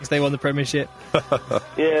 2006, they won the Premiership.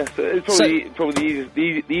 Yeah, so it's probably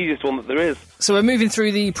the easiest one that there is. So we're moving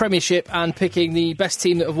through the Premiership and picking the best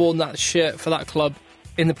team that have worn that shirt for that club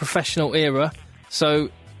in the professional era. So,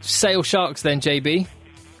 Sale Sharks then, JB.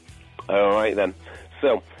 All right, then.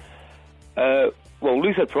 So,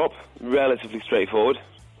 loosehead prop, relatively straightforward.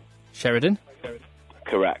 Sheridan.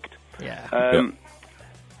 Correct. Yeah.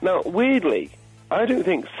 Now, weirdly, I don't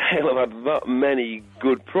think Sale have had that many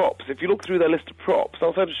good props. If you look through their list of props,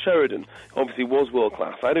 outside of Sheridan, obviously was world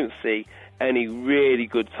class, I don't see any really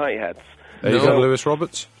good tight heads. You got Lewis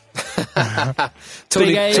Roberts?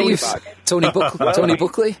 Tony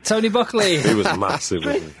Tony Buckley. He was massive,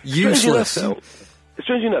 wasn't he? Useless.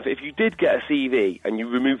 Strangely enough, if you did get a CV and you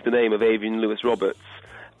removed the name of Avian Lewis Roberts,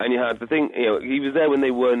 and you had the thing, he was there when they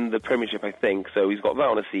won the Premiership, I think, so he's got that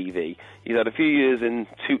on a CV. He's had a few years in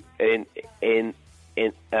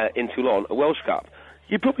Toulon, a Welsh cap.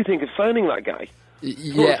 You'd probably think of signing that guy.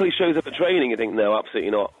 Yeah. Until he shows up at training, you think, no, absolutely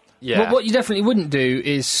not. Yeah. But what you definitely wouldn't do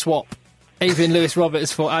is swap Avian Lewis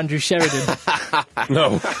Roberts for Andrew Sheridan.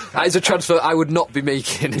 No. That is a transfer I would not be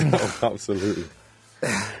making. No, absolutely.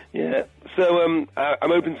 Yeah. So I'm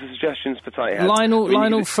open to suggestions for tight heads. Lionel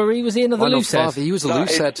Faree, was he another loose head? He was a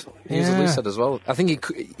loose head. He was a loose head as well. I think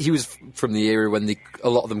he was from the era when a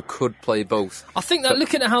lot of them could play both. I think that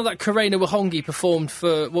looking at how that Karena Wahongi performed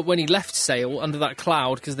for when he left Sale under that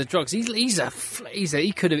cloud because of the drugs, he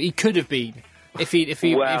could have been if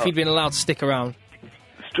he'd been allowed to stick around.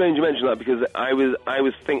 Strange you mention that because I was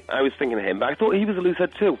thinking of him, but I thought he was a loose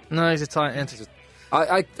head too. No, he's a tight end.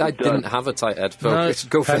 I didn't have a tight head, but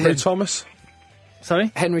go for Henry him. Thomas? Sorry?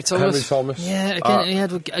 Henry Thomas. Yeah, again, he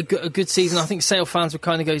had a good season. I think Sale fans would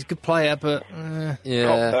kind of go, he's a good player, but...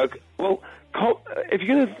 Yeah. If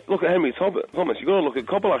you're going to look at Henry Thomas, you've got to look at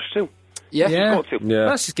Kobolash too. Yeah. You've got to. Yeah.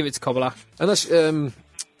 Let's just give it to Kobolash. Unless,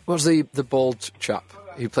 what was the bald chap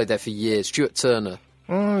who played there for years? Stuart Turner.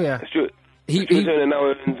 Oh, yeah. Stuart Turner now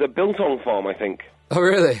owns a Biltong farm, I think. Oh,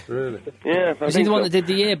 really? Really? Yeah, Was he the one that did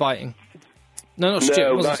the ear biting? No, not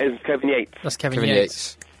Stuart. No, that is Kevin Yates. That's Kevin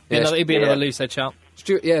Yates. Yeah, He'd be another loose head shout.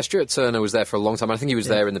 Stuart Turner was there for a long time. I think he was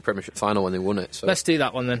there in the Premiership final when they won it. So. Let's do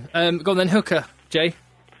that one then. Go on then, hooker, Jay.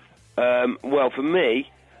 For me,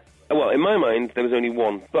 in my mind, there was only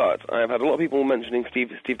one, but I've had a lot of people mentioning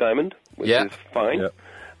Steve Diamond, which is fine.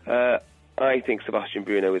 Yeah. I think Sebastian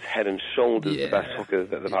Bruno is head and shoulders the best hooker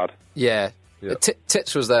that they've had. Yeah.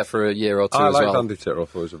 Tits was there for a year or two I as well. liked Andy Titterall,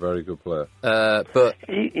 he was a very good player. But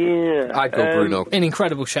I'd go Bruno. In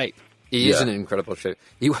incredible shape. He is in incredible shape.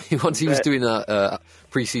 He was doing that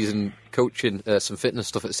pre-season coaching, some fitness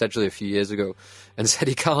stuff at Sedgley a few years ago, and said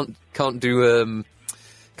he can't do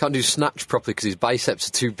snatch properly because his biceps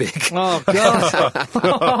are too big. Oh God!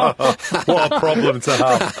 What a problem to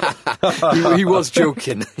have. he was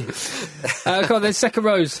joking. Come on then, second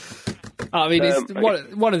rows. I mean,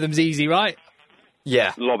 one of them's easy, right?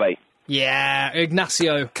 Yeah. Lobbe. Yeah,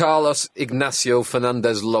 Ignacio. Carlos Ignacio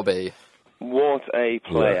Fernandez Lobbe. What a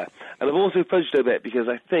player. Yeah. And I've also fudged a bit because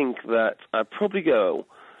I think that I'd probably go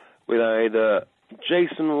with either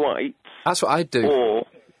Jason White. That's what I'd do.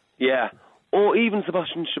 Or even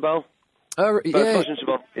Sebastian Chabal. Sebastian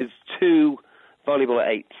Chabal is too valuable at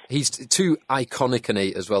 8. He's too iconic an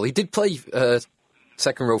 8 as well. He did play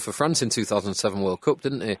second row for France in 2007 World Cup,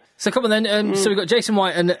 didn't he? So come on then. So we've got Jason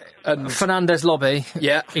White and Fernandez Lobbe.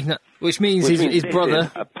 Yeah. Which means his brother.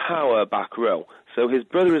 Is a power back row. So his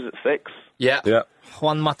brother is at 6. Yeah.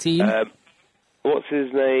 Juan Martin. What's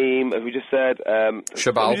his name? Have we just said?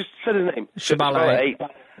 Chabal. We just said his name. Chabal at 8.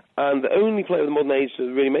 And the only player of the modern age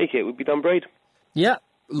to really make it would be Dan Braid. Yeah.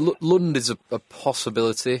 Lund is a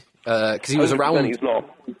possibility because he was around. He's not.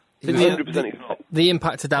 100% he's not. The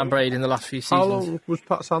impact of Dan Braid in the last few seasons. How long was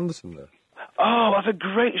Pat Sanderson there? Oh, that's a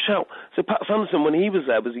great shout. So Pat Sanderson, when he was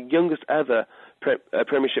there, was the youngest ever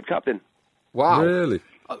Premiership captain. Wow. Really?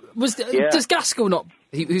 Does Gaskell not...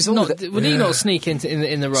 He's would he not sneak in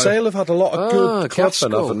the row? Sale have had a lot of good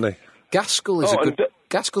Clefton, haven't they?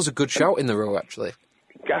 Gaskell's a good shout in the row, actually.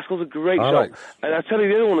 Gaskell's a great shot. Right. And I tell you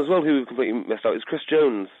the other one as well who we completely missed out is Chris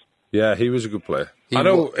Jones. Yeah, he was a good player. He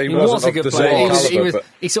was a good player.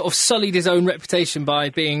 He sort of sullied his own reputation by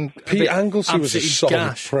being Pete Anglesey was a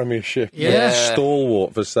solid Premiership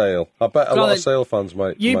stalwart for Sale. I bet a lot of Sale fans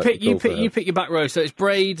might. You pick your back row. So it's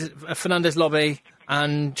Braid, Fernandez Lobbe,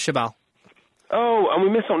 and Chabal. Oh, and we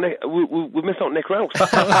missed out Nick. We missed out Nick Rouse.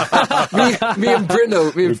 me and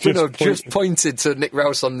Bruno just pointed to Nick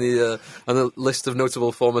Rouse on the list of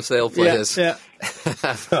notable former Sale players. Yeah.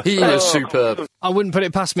 He is superb. I wouldn't put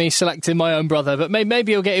it past me selecting my own brother, but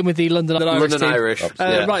maybe he'll get in with the London Irish team.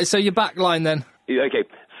 Yeah. Right, so your back line then. Okay,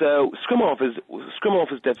 so scrum off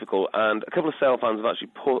is difficult, and a couple of Sale fans have actually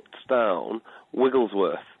put down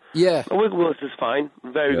Wigglesworth. Yeah. Now, Wigglesworth is fine,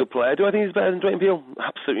 very good player. Do I think he's better than Dwayne Peel?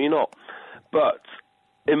 Absolutely not. But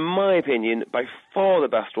in my opinion, by far the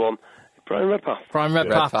best one, Brian Redpath. Brian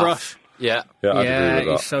Redpath, Brush. Yeah. Yeah, I'd agree with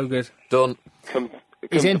that. He's so good. Done.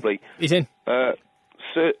 He's in.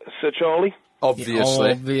 Sir Charlie.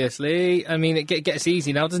 Obviously. I mean, it gets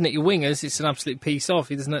easy now, doesn't it? Your wingers, it's an absolute piece off.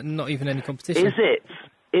 There's not even any competition. Is it?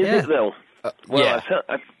 Is it though? Yeah.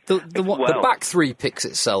 The back three picks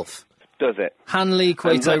itself. Does it? Hanley,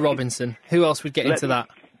 Cueto, Robinson. Who else would get into that?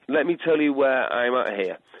 Let me tell you where I'm at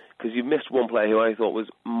here, because you've missed one player who I thought was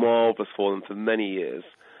marvellous for them for many years.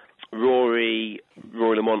 Rory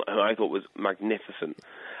Lamont, who I thought was magnificent.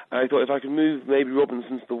 And I thought if I could move maybe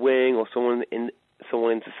Robinson to the wing or someone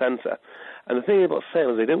into centre. And the thing about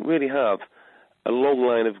Sale is they don't really have a long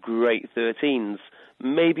line of great 13s.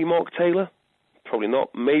 Maybe Mark Taylor, probably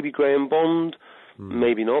not. Maybe Graham Bond,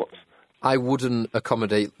 maybe not. I wouldn't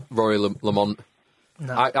accommodate Rory Lamont.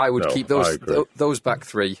 No. I would keep those back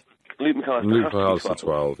three. Luke McAllister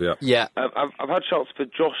 12, yeah. Yeah. I've had shots for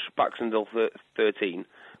Josh Baxendale 13,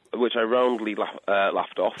 which I roundly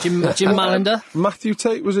laughed off. Jim Mallender. Matthew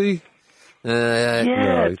Tate, was he?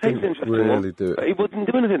 Yeah, he didn't really do it. But he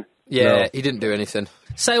wouldn't do anything. Yeah, he didn't do anything.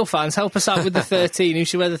 Sale fans, help us out with the 13. Who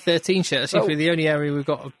should wear the 13 shirt? That's usually the only area we've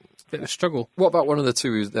got a bit of a struggle. What about one of the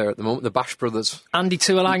two who's there at the moment? The Bash brothers. Andy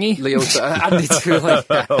Tuolangi. Andy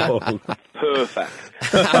Tuolangi. Perfect.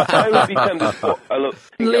 I would be tempted to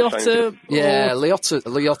Liotta. Yeah,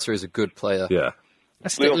 Liotta is a good player. Yeah.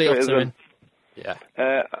 Let's stick Liotta in. Yeah.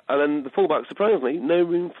 And then the fullback, surprisingly, no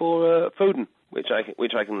room for Foden, which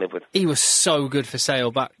I can live with. He was so good for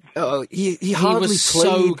Sale back. He hardly was played.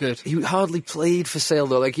 So good. He hardly played for Sale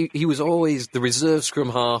though. Like he was always the reserve scrum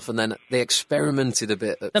half, and then they experimented a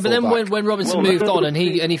bit. But then when Robinson moved on and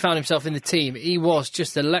he found himself in the team, he was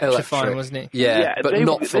just electrifying, wasn't he? Yeah, but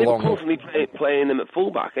not for long. They were constantly playing him at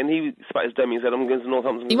fullback, and he spat his dummy and said, "I'm going to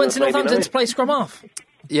Northampton." He went to Northampton to play scrum half.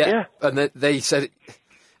 Yeah. And they said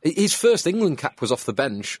his first England cap was off the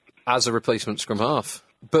bench as a replacement scrum half.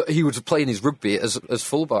 But he was playing his rugby as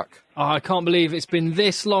fullback. Oh, I can't believe it's been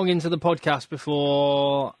this long into the podcast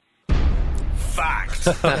before. Fact.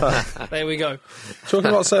 There we go.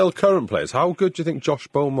 Talking about Sale current players, how good do you think Josh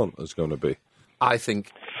Beaumont is going to be? I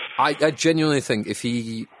genuinely think if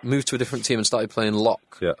he moved to a different team and started playing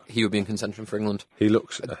lock, he would be in contention for England. He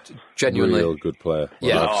looks genuinely a real good player.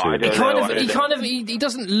 Yeah, he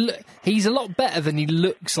doesn't look. He's a lot better than he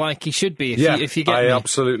looks like he should be. If you get me.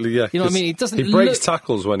 Absolutely. Yeah, you know what I mean. He breaks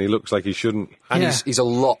tackles when he looks like he shouldn't, and he's a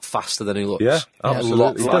lot faster than he looks. Yeah,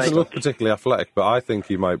 absolutely. He doesn't look particularly athletic, but I think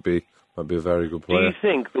he might be a very good player. Do you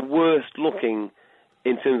think the worst looking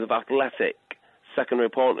in terms of athletic secondary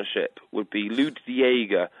partnership would be Lou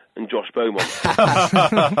Diega and Josh Beaumont?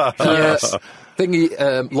 Yes.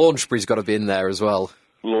 Launchbury's got to be in there as well.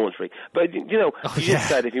 Launchbury, but you just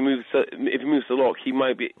said if he moves to lock, he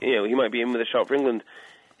might be in with a shot for England.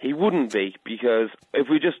 He wouldn't be, because if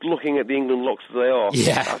we're just looking at the England locks as they are,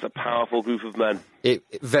 that's a powerful group of men.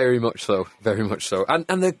 Very much so,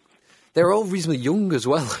 and they're all reasonably young as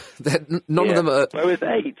well. None of them are. Where is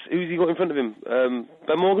 8? Who's he got in front of him?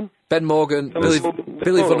 Ben Morgan? Ben Morgan, Billy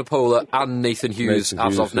van der Poel, and Nathan Hughes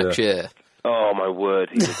as of next year. Oh, my word,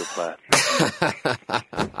 he's a good player.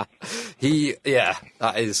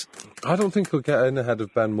 That is. I don't think he'll get in ahead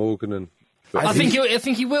of Ben Morgan and. I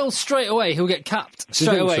think he will straight away. He'll get capped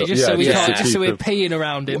straight away, so? so we're peeing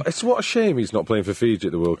around him. It's what a shame he's not playing for Fiji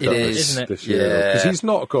at the World Cup this year, because he's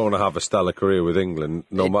not going to have a stellar career with England.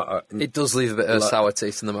 No matter. It does leave a bit of a sour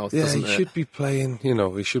taste in the mouth. Doesn't it? He should be playing.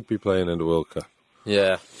 He should be playing in the World Cup.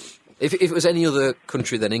 Yeah. If it was any other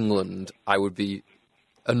country than England, I would be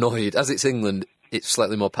annoyed. As it's England, it's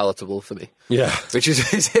slightly more palatable for me. Yeah, which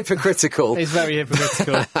is hypocritical. It's very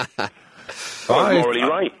hypocritical. Morally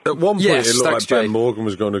right. At one point, it looked like Ben Morgan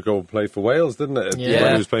was going to go and play for Wales, didn't it? Yeah.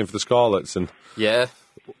 When he was playing for the Scarlets, and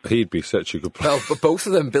he'd be such a good player. Well, but both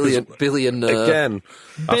of them, Billy and again.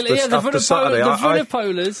 After Saturday, the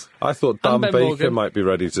Vunipolas. I thought Dan Baker Morgan might be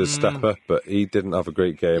ready to step up, but he didn't have a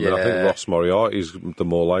great game, and I think Ross Moriarty's the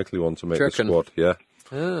more likely one to make the squad. Yeah,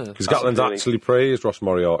 because Gatland's actually praised Ross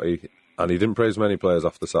Moriarty, and he didn't praise many players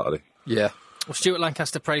after Saturday. Yeah. Well, Stuart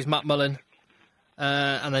Lancaster praised Matt Mullen.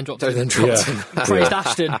 and then dropped So him. then dropped him. Praised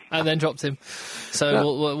Ashton and then dropped him.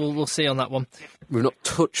 So we'll see on that one. We've not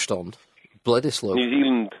touched on Bledisloe. New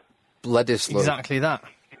Zealand. Bledisloe. Exactly that.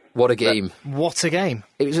 What a game. What a game.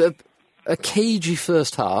 It was a cagey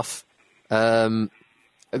first half.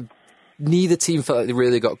 Neither team felt like they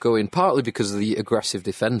really got going, partly because of the aggressive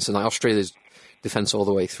defence and Australia's defence all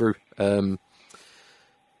the way through.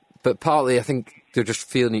 But partly, I think they were just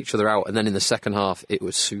feeling each other out. And then in the second half, it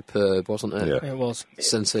was superb, wasn't it? Yeah. It was.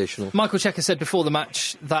 Sensational. Michael Checker said before the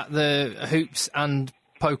match that the Hoops and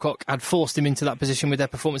Pocock had forced him into that position with their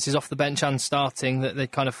performances off the bench and starting, that they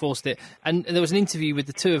kind of forced it. And there was an interview with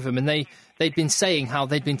the two of them, and they'd been saying how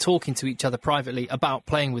they'd been talking to each other privately about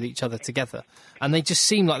playing with each other together. And they just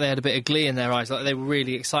seemed like they had a bit of glee in their eyes, like they were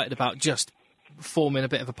really excited about just forming a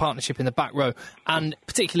bit of a partnership in the back row. And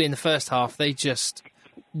particularly in the first half, they just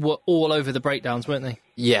were all over the breakdowns, weren't they?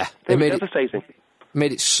 Yeah. They They were devastating.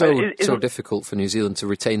 made it so Is so it- difficult for New Zealand to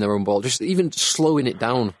retain their own ball, just even slowing it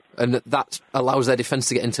down. And that allows their defence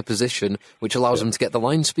to get into position, which allows them to get the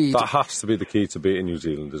line speed. That has to be the key to beating New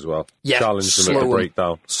Zealand as well. Yeah, Challenge them slow at the them.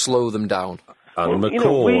 breakdown. Slow them down. And Well,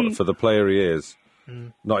 McCall, for the player he is,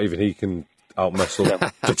 not even he can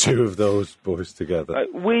outmuscle the two of those boys together.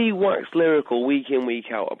 We wax lyrical week in,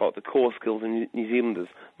 week out about the core skills in New Zealanders,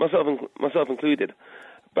 myself included.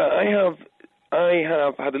 But I have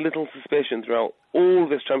had a little suspicion throughout all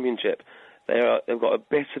this championship they've got a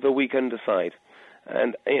bit of a weak underside,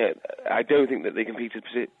 and I don't think that they competed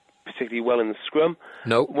particularly well in the scrum.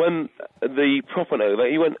 No. When the proper over,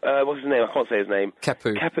 he went. What's his name? I can't say his name.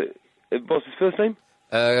 Kepu. What's his first name?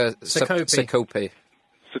 Sekope.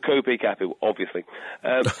 Sokope Kapu, obviously.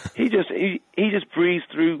 He just breezed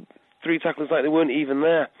through three tackles like they weren't even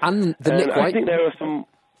there. And Nick I White. think there are some.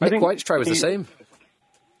 Nick White's try was the same.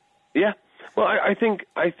 Yeah. Well, I think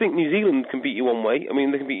New Zealand can beat you one way. I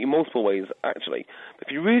mean, they can beat you multiple ways, actually. But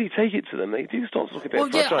if you really take it to them, they do start to look a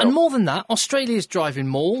bit fragile. And more than that, Australia's driving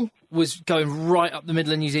maul was going right up the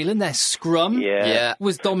middle of New Zealand. Their scrum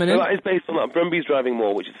was dominant. Well, that is based on that. Brumby's driving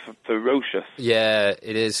more, which is ferocious. Yeah,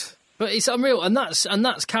 it is. But it's unreal, and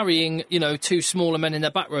that's carrying two smaller men in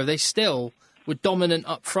their back row. They still were dominant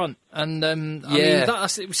up front, and I mean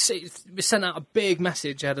it was sent out a big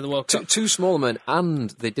message ahead of the World Cup. Two smaller men, and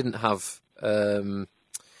they didn't have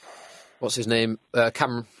what's his name?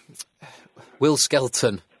 Will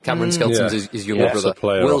Skelton. Cameron Skelton's his younger brother.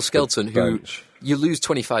 Will Skelton, who you lose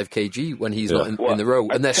 25 kg when he's not in the row,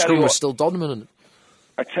 and their scrum was still dominant.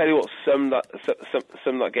 I tell you what, summed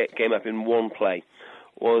that game up in one play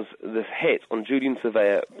was this hit on Julian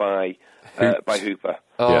Surveyor by Hooper.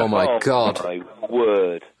 Oh my God! My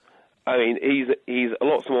word! I mean, he's a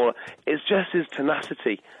lot smaller. It's just his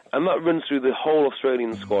tenacity, and that runs through the whole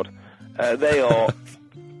Australian squad. They're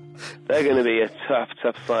going to be a tough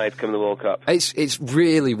side come the World Cup. It's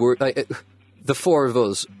really the four of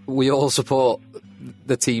us. We all support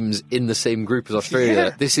the teams in the same group as Australia. Yeah.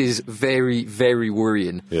 This is very, very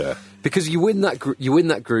worrying. Yeah, because you win that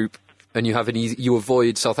group. And you have you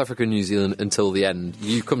avoid South Africa and New Zealand until the end.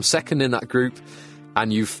 You come second in that group,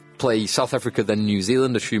 and you play South Africa then New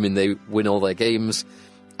Zealand, assuming they win all their games.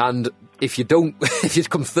 And if you don't, if you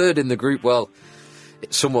come third in the group, well,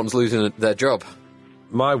 someone's losing their job.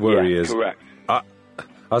 My worry is, correct.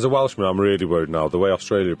 As a Welshman, I'm really worried now. The way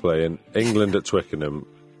Australia are playing, England at Twickenham,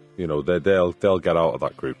 they'll get out of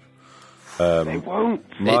that group. They won't.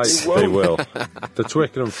 They will. The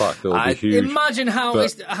Twickenham factor will be huge. Imagine how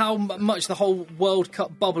much the whole World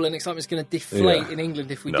Cup bubble and excitement is going to deflate in England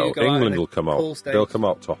if we do go out. England in will come out. stage. They'll come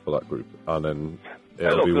out top of that group, and then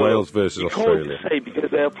it'll be Wales versus Australia. You can't say because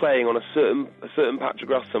they're playing on a certain patch of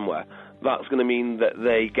grass somewhere, that's going to mean that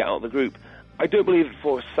they get out of the group. I don't believe it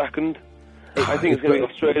for a second. I think it's going to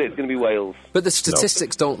be Australia. It's going to be Wales. But the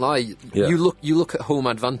statistics don't lie. Yeah. You look at home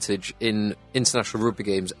advantage in international rugby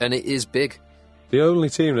games, and it is big. The only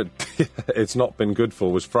team that it's not been good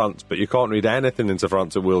for was France, but you can't read anything into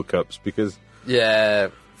France at World Cups because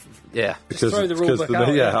because throw the rule book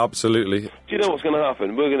out, yeah, absolutely. Do you know what's going to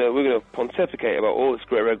happen? We're going to pontificate about all this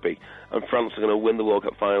great rugby, and France are going to win the World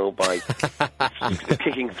Cup final by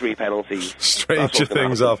kicking 3 penalties. Stranger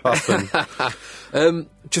things have happened.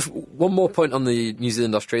 Just one more point on the New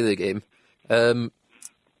Zealand-Australia game.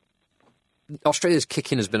 Australia's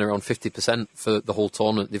kicking has been around 50% for the whole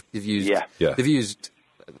tournament. They've used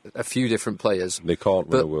a few different players. They can't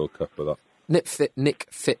win a World Cup with that. Nick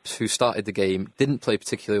Phipps, who started the game, didn't play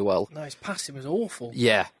particularly well. No, his passing was awful.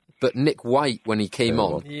 Yeah, but Nick White, when he came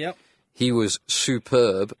on, he was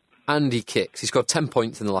superb, and he kicked. He scored 10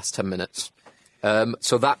 points in the last 10 minutes.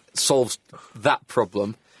 So that solves that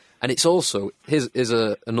problem. And it's also, here's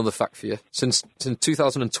another fact for you. Since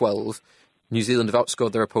 2012, New Zealand have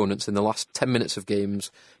outscored their opponents in the last 10 minutes of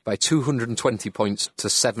games by 220 points to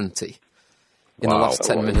 70 in the last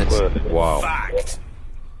 10 minutes. Wow. Fact.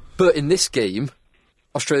 But in this game,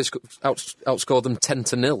 Australia outscored them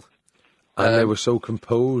 10-0. And they were so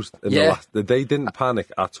composed. They didn't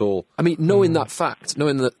panic at all. I mean, knowing that fact,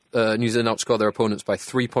 knowing that New Zealand outscored their opponents by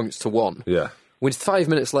 3 points to 1, Yeah. with 5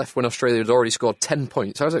 minutes left when Australia had already scored 10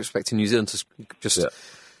 points, I was expecting New Zealand to just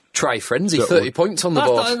try frenzy, 30 points on the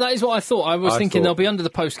board. That is what I thought. I was thinking they'll be under the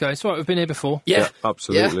post going, it's all right, we've been here before. Yeah,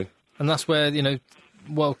 absolutely. Yeah. And that's where,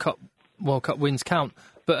 World Cup wins count.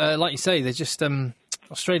 But like you say, they just...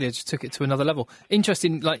 Australia just took it to another level.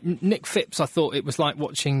 Interesting, like Nick Phipps, I thought it was like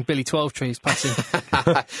watching Billy Twelvetrees passing.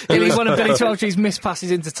 It was one of Billy Twelvetrees' missed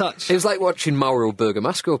passes into touch. It was like watching Mauro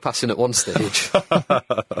Bergamasco passing at one stage.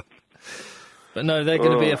 But no, they're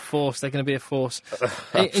going to be a force. They're going to be a force.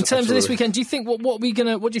 In terms of this weekend, do you think what do you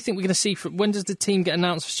think we're going to see? When does the team get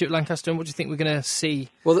announced for Stuart Lancaster, and what do you think we're going to see?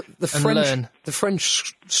 Well, the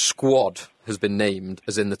French squad has been named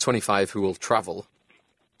as in the 25 who will travel,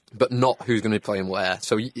 but not who's going to be playing where.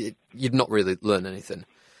 So you'd not really learn anything.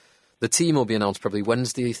 The team will be announced probably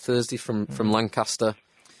Wednesday, Thursday from Lancaster,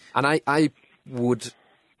 and I would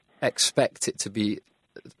expect it to be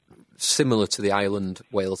similar to the Ireland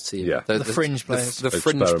Wales team. Yeah. The fringe players. The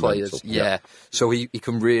fringe players, yeah. So he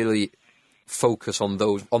can really focus on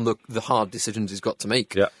those, on the hard decisions he's got to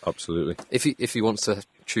make. Yeah, absolutely. If he wants to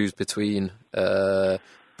choose between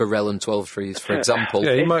Burrell and Twelvetrees, for example.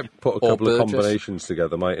 Yeah, he might put a couple of Burgess. combinations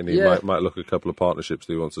together, mightn't he? Yeah. Might look at a couple of partnerships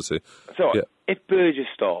that he wants to see. So Yeah. if Burgess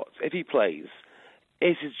starts, if he plays,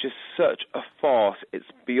 it is just such a farce. It's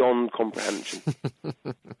beyond comprehension.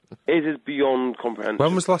 It is beyond comprehension.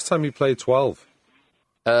 When was the last time he played 12?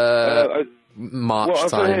 March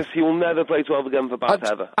time. He will never play 12 again for Bath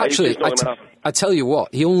ever. Actually, It's not gonna happen. I tell you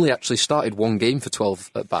what, he only actually started one game for 12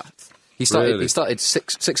 at Bath. He started Really?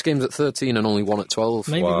 six games at 13 and only one at 12.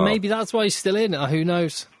 Maybe that's why he's still in. Who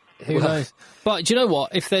knows? Who knows? But do you know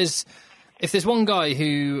what? If there's one guy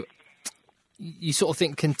who you sort of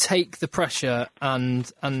think can take the pressure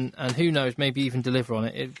and who knows, maybe even deliver on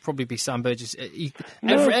it, it'd probably be Sam Burgess.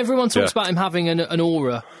 Everyone talks about him having an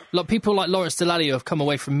aura. Like people like Lawrence Delalio have come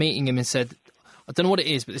away from meeting him and said, I don't know what it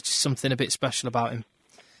is, but there's just something a bit special about him.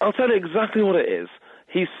 I'll tell you exactly what it is.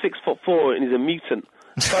 He's 6'4" and he's a mutant.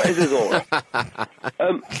 That is his aura.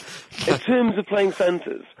 In terms of playing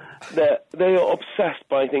centres, they are obsessed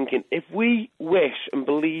by thinking if we wish and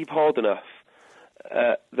believe hard enough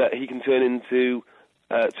that he can turn into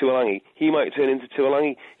Tuolangi, he might turn into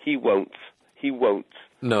Tuolangi. He won't.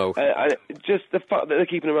 No. Just the fact that they're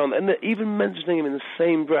keeping him around and they're even mentioning him in the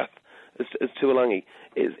same breath as Tuolangi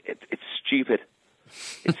it's stupid.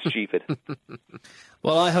 It's stupid.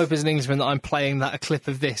 Well, I hope as an Englishman that I'm playing that a clip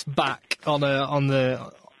of this back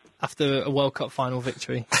after a World Cup final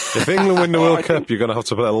victory. If England win the World Cup, you're going to have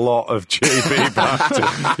to put a lot of JB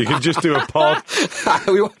back. You can just do a pod.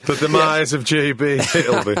 The demise of JB.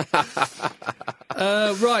 It'll be.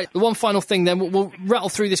 Right, the one final thing then. We'll rattle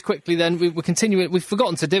through this quickly then. We're continuing. We've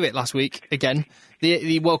forgotten to do it last week again.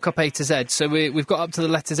 The World Cup A to Z. So we've got up to the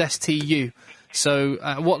letters STU. So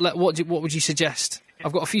what would you suggest?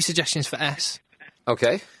 I've got a few suggestions for S.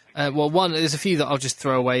 Okay. One, there's a few that I'll just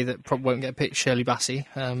throw away that probably won't get picked. Shirley Bassey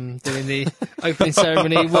doing the opening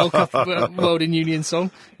ceremony World Cup World in Union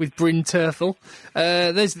song with Bryn Terfel.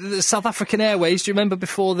 There's the South African Airways. Do you remember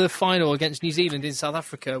before the final against New Zealand in South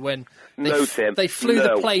Africa when they flew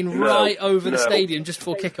the plane right over the stadium just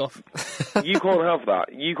before kickoff? You can't have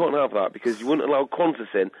that. You can't have that because you wouldn't allow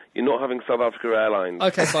Qantas in. You're not having South Africa Airlines.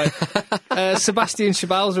 Okay, fine. Sebastian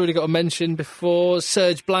Chabal's already got a mention before.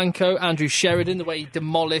 Serge Blanco, Andrew Sheridan, the way he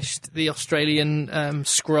demolished the Australian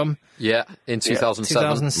scrum. Yeah, in 2007.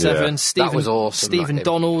 2007. Yeah. That was awesome. Stephen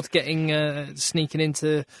Donald sneaking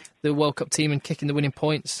into the World Cup team and kicking the winning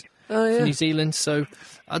points for New Zealand. So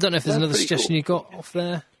I don't know if there's another suggestion you got off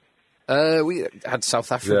there. We had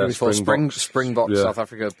South Africa before, Springboks South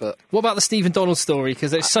Africa. But what about the Stephen Donald story?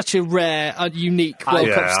 Because it's such a rare, unique World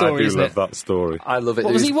Cup story, isn't it? I do love that story. I love it.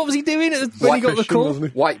 What was he doing when he got the call?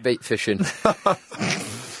 Whitebait fishing.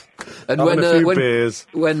 And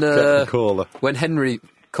when Henry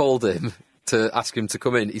called him to ask him to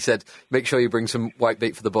come in, he said, "Make sure you bring some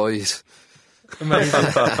whitebait for the boys."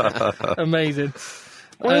 Amazing.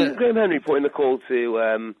 Why isn't Graham Henry putting the call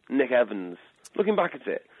to Nick Evans? Looking back at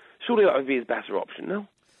it, surely that would be his better option, no?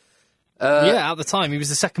 At the time, he was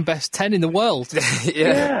the second best 10 in the world.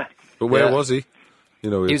 Yeah. But where was he? You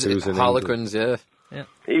know, he was in Harlequins, Yeah.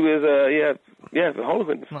 He was, the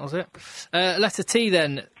Harlequins. That was it. Letter T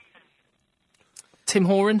then. Tim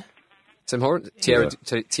Horan. Thierry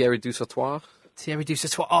Dusautoir. Thierry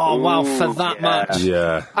Dusatois. Oh, wow, for that match.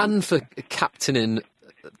 Yeah. And for captaining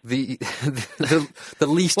the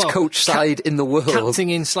least coach side in the world.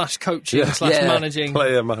 Captaining / coaching / managing.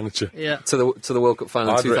 Player manager. Yeah. To the World Cup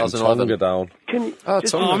final in 2011. Tonga down.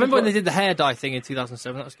 Tonga. I remember when they did the hair dye thing in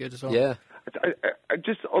 2007. That was good as well. Yeah. I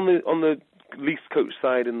just on the least coach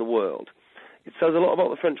side in the world, it says a lot about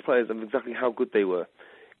the French players and exactly how good they were.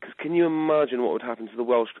 Because can you imagine what would happen to the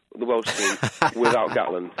Welsh team without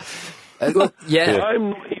Gatland? I'm not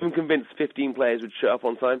even convinced 15 players would shut up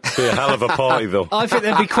on time. Be a hell of a party, though. I think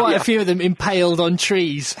there'd be quite a few of them impaled on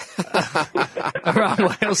trees around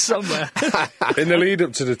Wales somewhere. In the lead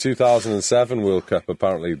up to the 2007 World Cup,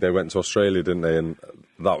 apparently they went to Australia, didn't they? And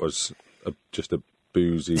that was just a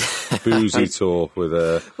boozy tour with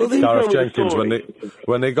Gareth Jenkins.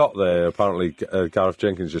 When they got there, apparently Gareth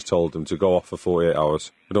Jenkins just told them to go off for 48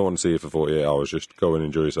 hours. I don't want to see you for 48 hours. Just go and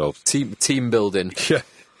enjoy yourselves. Team building. Yeah.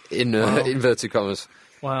 In inverted commas.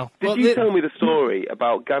 Wow. Did you tell me the story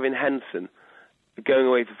about Gavin Henson going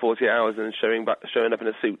away for 48 hours and showing up in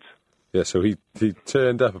a suit? Yeah, so he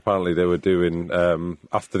turned up. Apparently they were doing,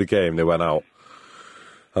 after the game, they went out.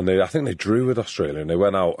 And I think they drew with Australia, and they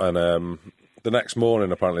went out, and the next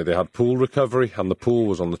morning, apparently, they had pool recovery, and the pool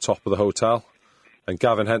was on the top of the hotel. And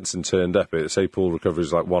Gavin Henson turned up. Say pool recovery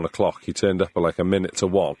is like 1 o'clock. He turned up at like a minute to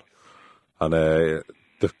 1. And the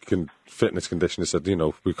fitness conditioner said,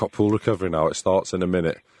 we've got pool recovery now. It starts in a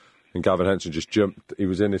minute. And Gavin Henson just jumped. He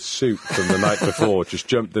was in his suit from the night before, just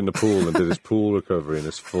jumped in the pool and did his pool recovery in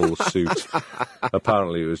his full suit.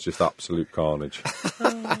 Apparently, it was just absolute carnage.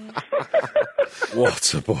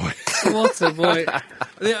 What a boy. What a boy.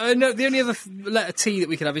 The only other letter T that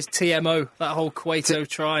we could have is TMO, that whole Cueto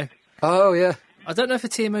try. Oh, yeah. I don't know if a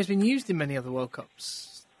TMO's been used in many other World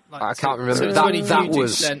Cups. I can't remember.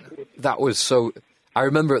 That was so... I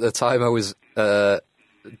remember at the time I was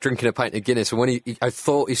drinking a pint of Guinness, and when I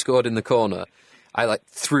thought he scored in the corner, I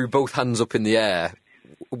threw both hands up in the air,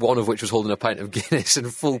 one of which was holding a pint of Guinness, and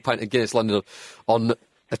a full pint of Guinness landed on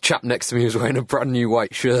a chap next to me who was wearing a brand new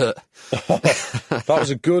white shirt. That was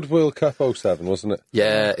a good World Cup 07, wasn't it?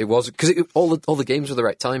 Yeah, it was, because all the games were the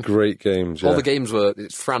right time. Great games. Yeah. All the games were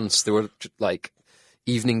France. They were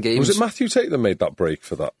evening games. Was it Matthew Tate that made that break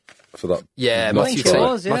for that? Yeah, Matthew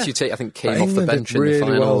Tate. Matthew Tate, I think, came off the bench in the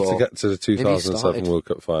final. Well to get to the 2007 World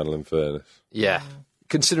Cup final, in fairness. Yeah,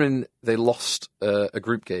 considering they lost a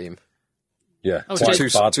group game. Yeah, to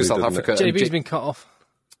South Africa. JB's been cut off.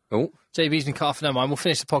 Oh, JB's been cut off. Never mind. We'll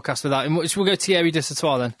finish the podcast with that. We'll go Thierry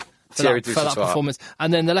Dusatois then for that performance,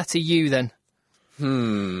 and then the letter U then.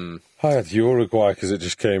 I had Uruguay because it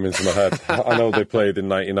just came into my head. I know they played in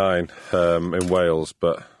 '99 in Wales,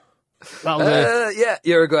 but. Yeah,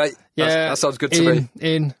 Uruguay. Yeah, that sounds good to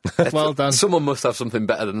me. Well done. Someone must have something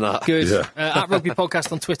better than that. Good. Yeah. At Rugby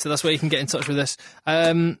Podcast on Twitter, that's where you can get in touch with us.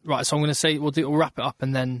 Right, so I'm going to say we'll wrap it up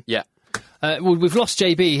and then. Yeah. We've lost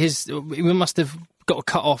JB. We must have got a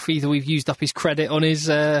cut off. Either we've used up his credit on his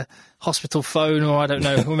hospital phone, or I don't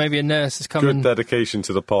know, or maybe a nurse has come. Good dedication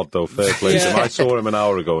to the pod, though. Fair play to him. I saw him an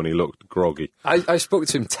hour ago and he looked groggy. I spoke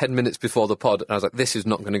to him 10 minutes before the pod, and I was like, "This is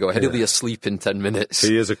not going to go ahead. He'll be asleep in 10 minutes."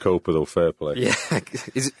 He is a coper, though. Fair play. Yeah,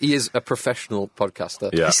 he is a professional podcaster.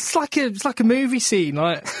 Yeah, it's like a movie scene,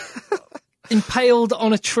 like. Impaled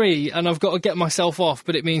on a tree, and I've got to get myself off,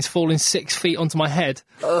 but it means falling 6 feet onto my head.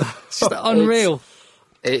 It's just unreal.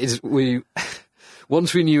 It is.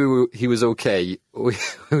 Once we knew he was okay, we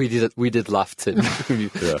did laugh to him.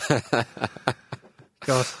 Yeah.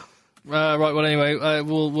 God. Right. Well, anyway,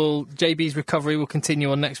 we'll JB's recovery will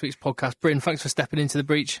continue on next week's podcast. Bryn, thanks for stepping into the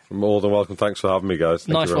breach. You're more than welcome. Thanks for having me, guys.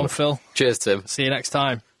 Thank nice one, much. Phil. Cheers, Tim. See you next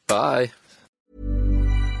time. Bye.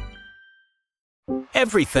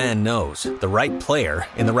 Every fan knows the right player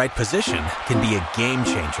in the right position can be a game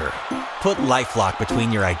changer. Put LifeLock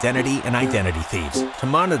between your identity and identity thieves to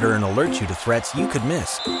monitor and alert you to threats you could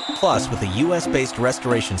miss. Plus, with a U.S.-based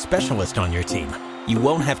restoration specialist on your team, you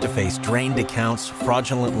won't have to face drained accounts,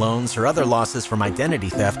 fraudulent loans, or other losses from identity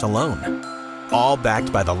theft alone. All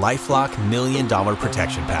backed by the LifeLock $1 Million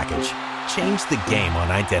Protection Package. Change the game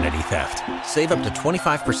on identity theft. Save up to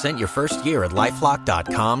 25% your first year at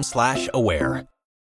LifeLock.com/aware.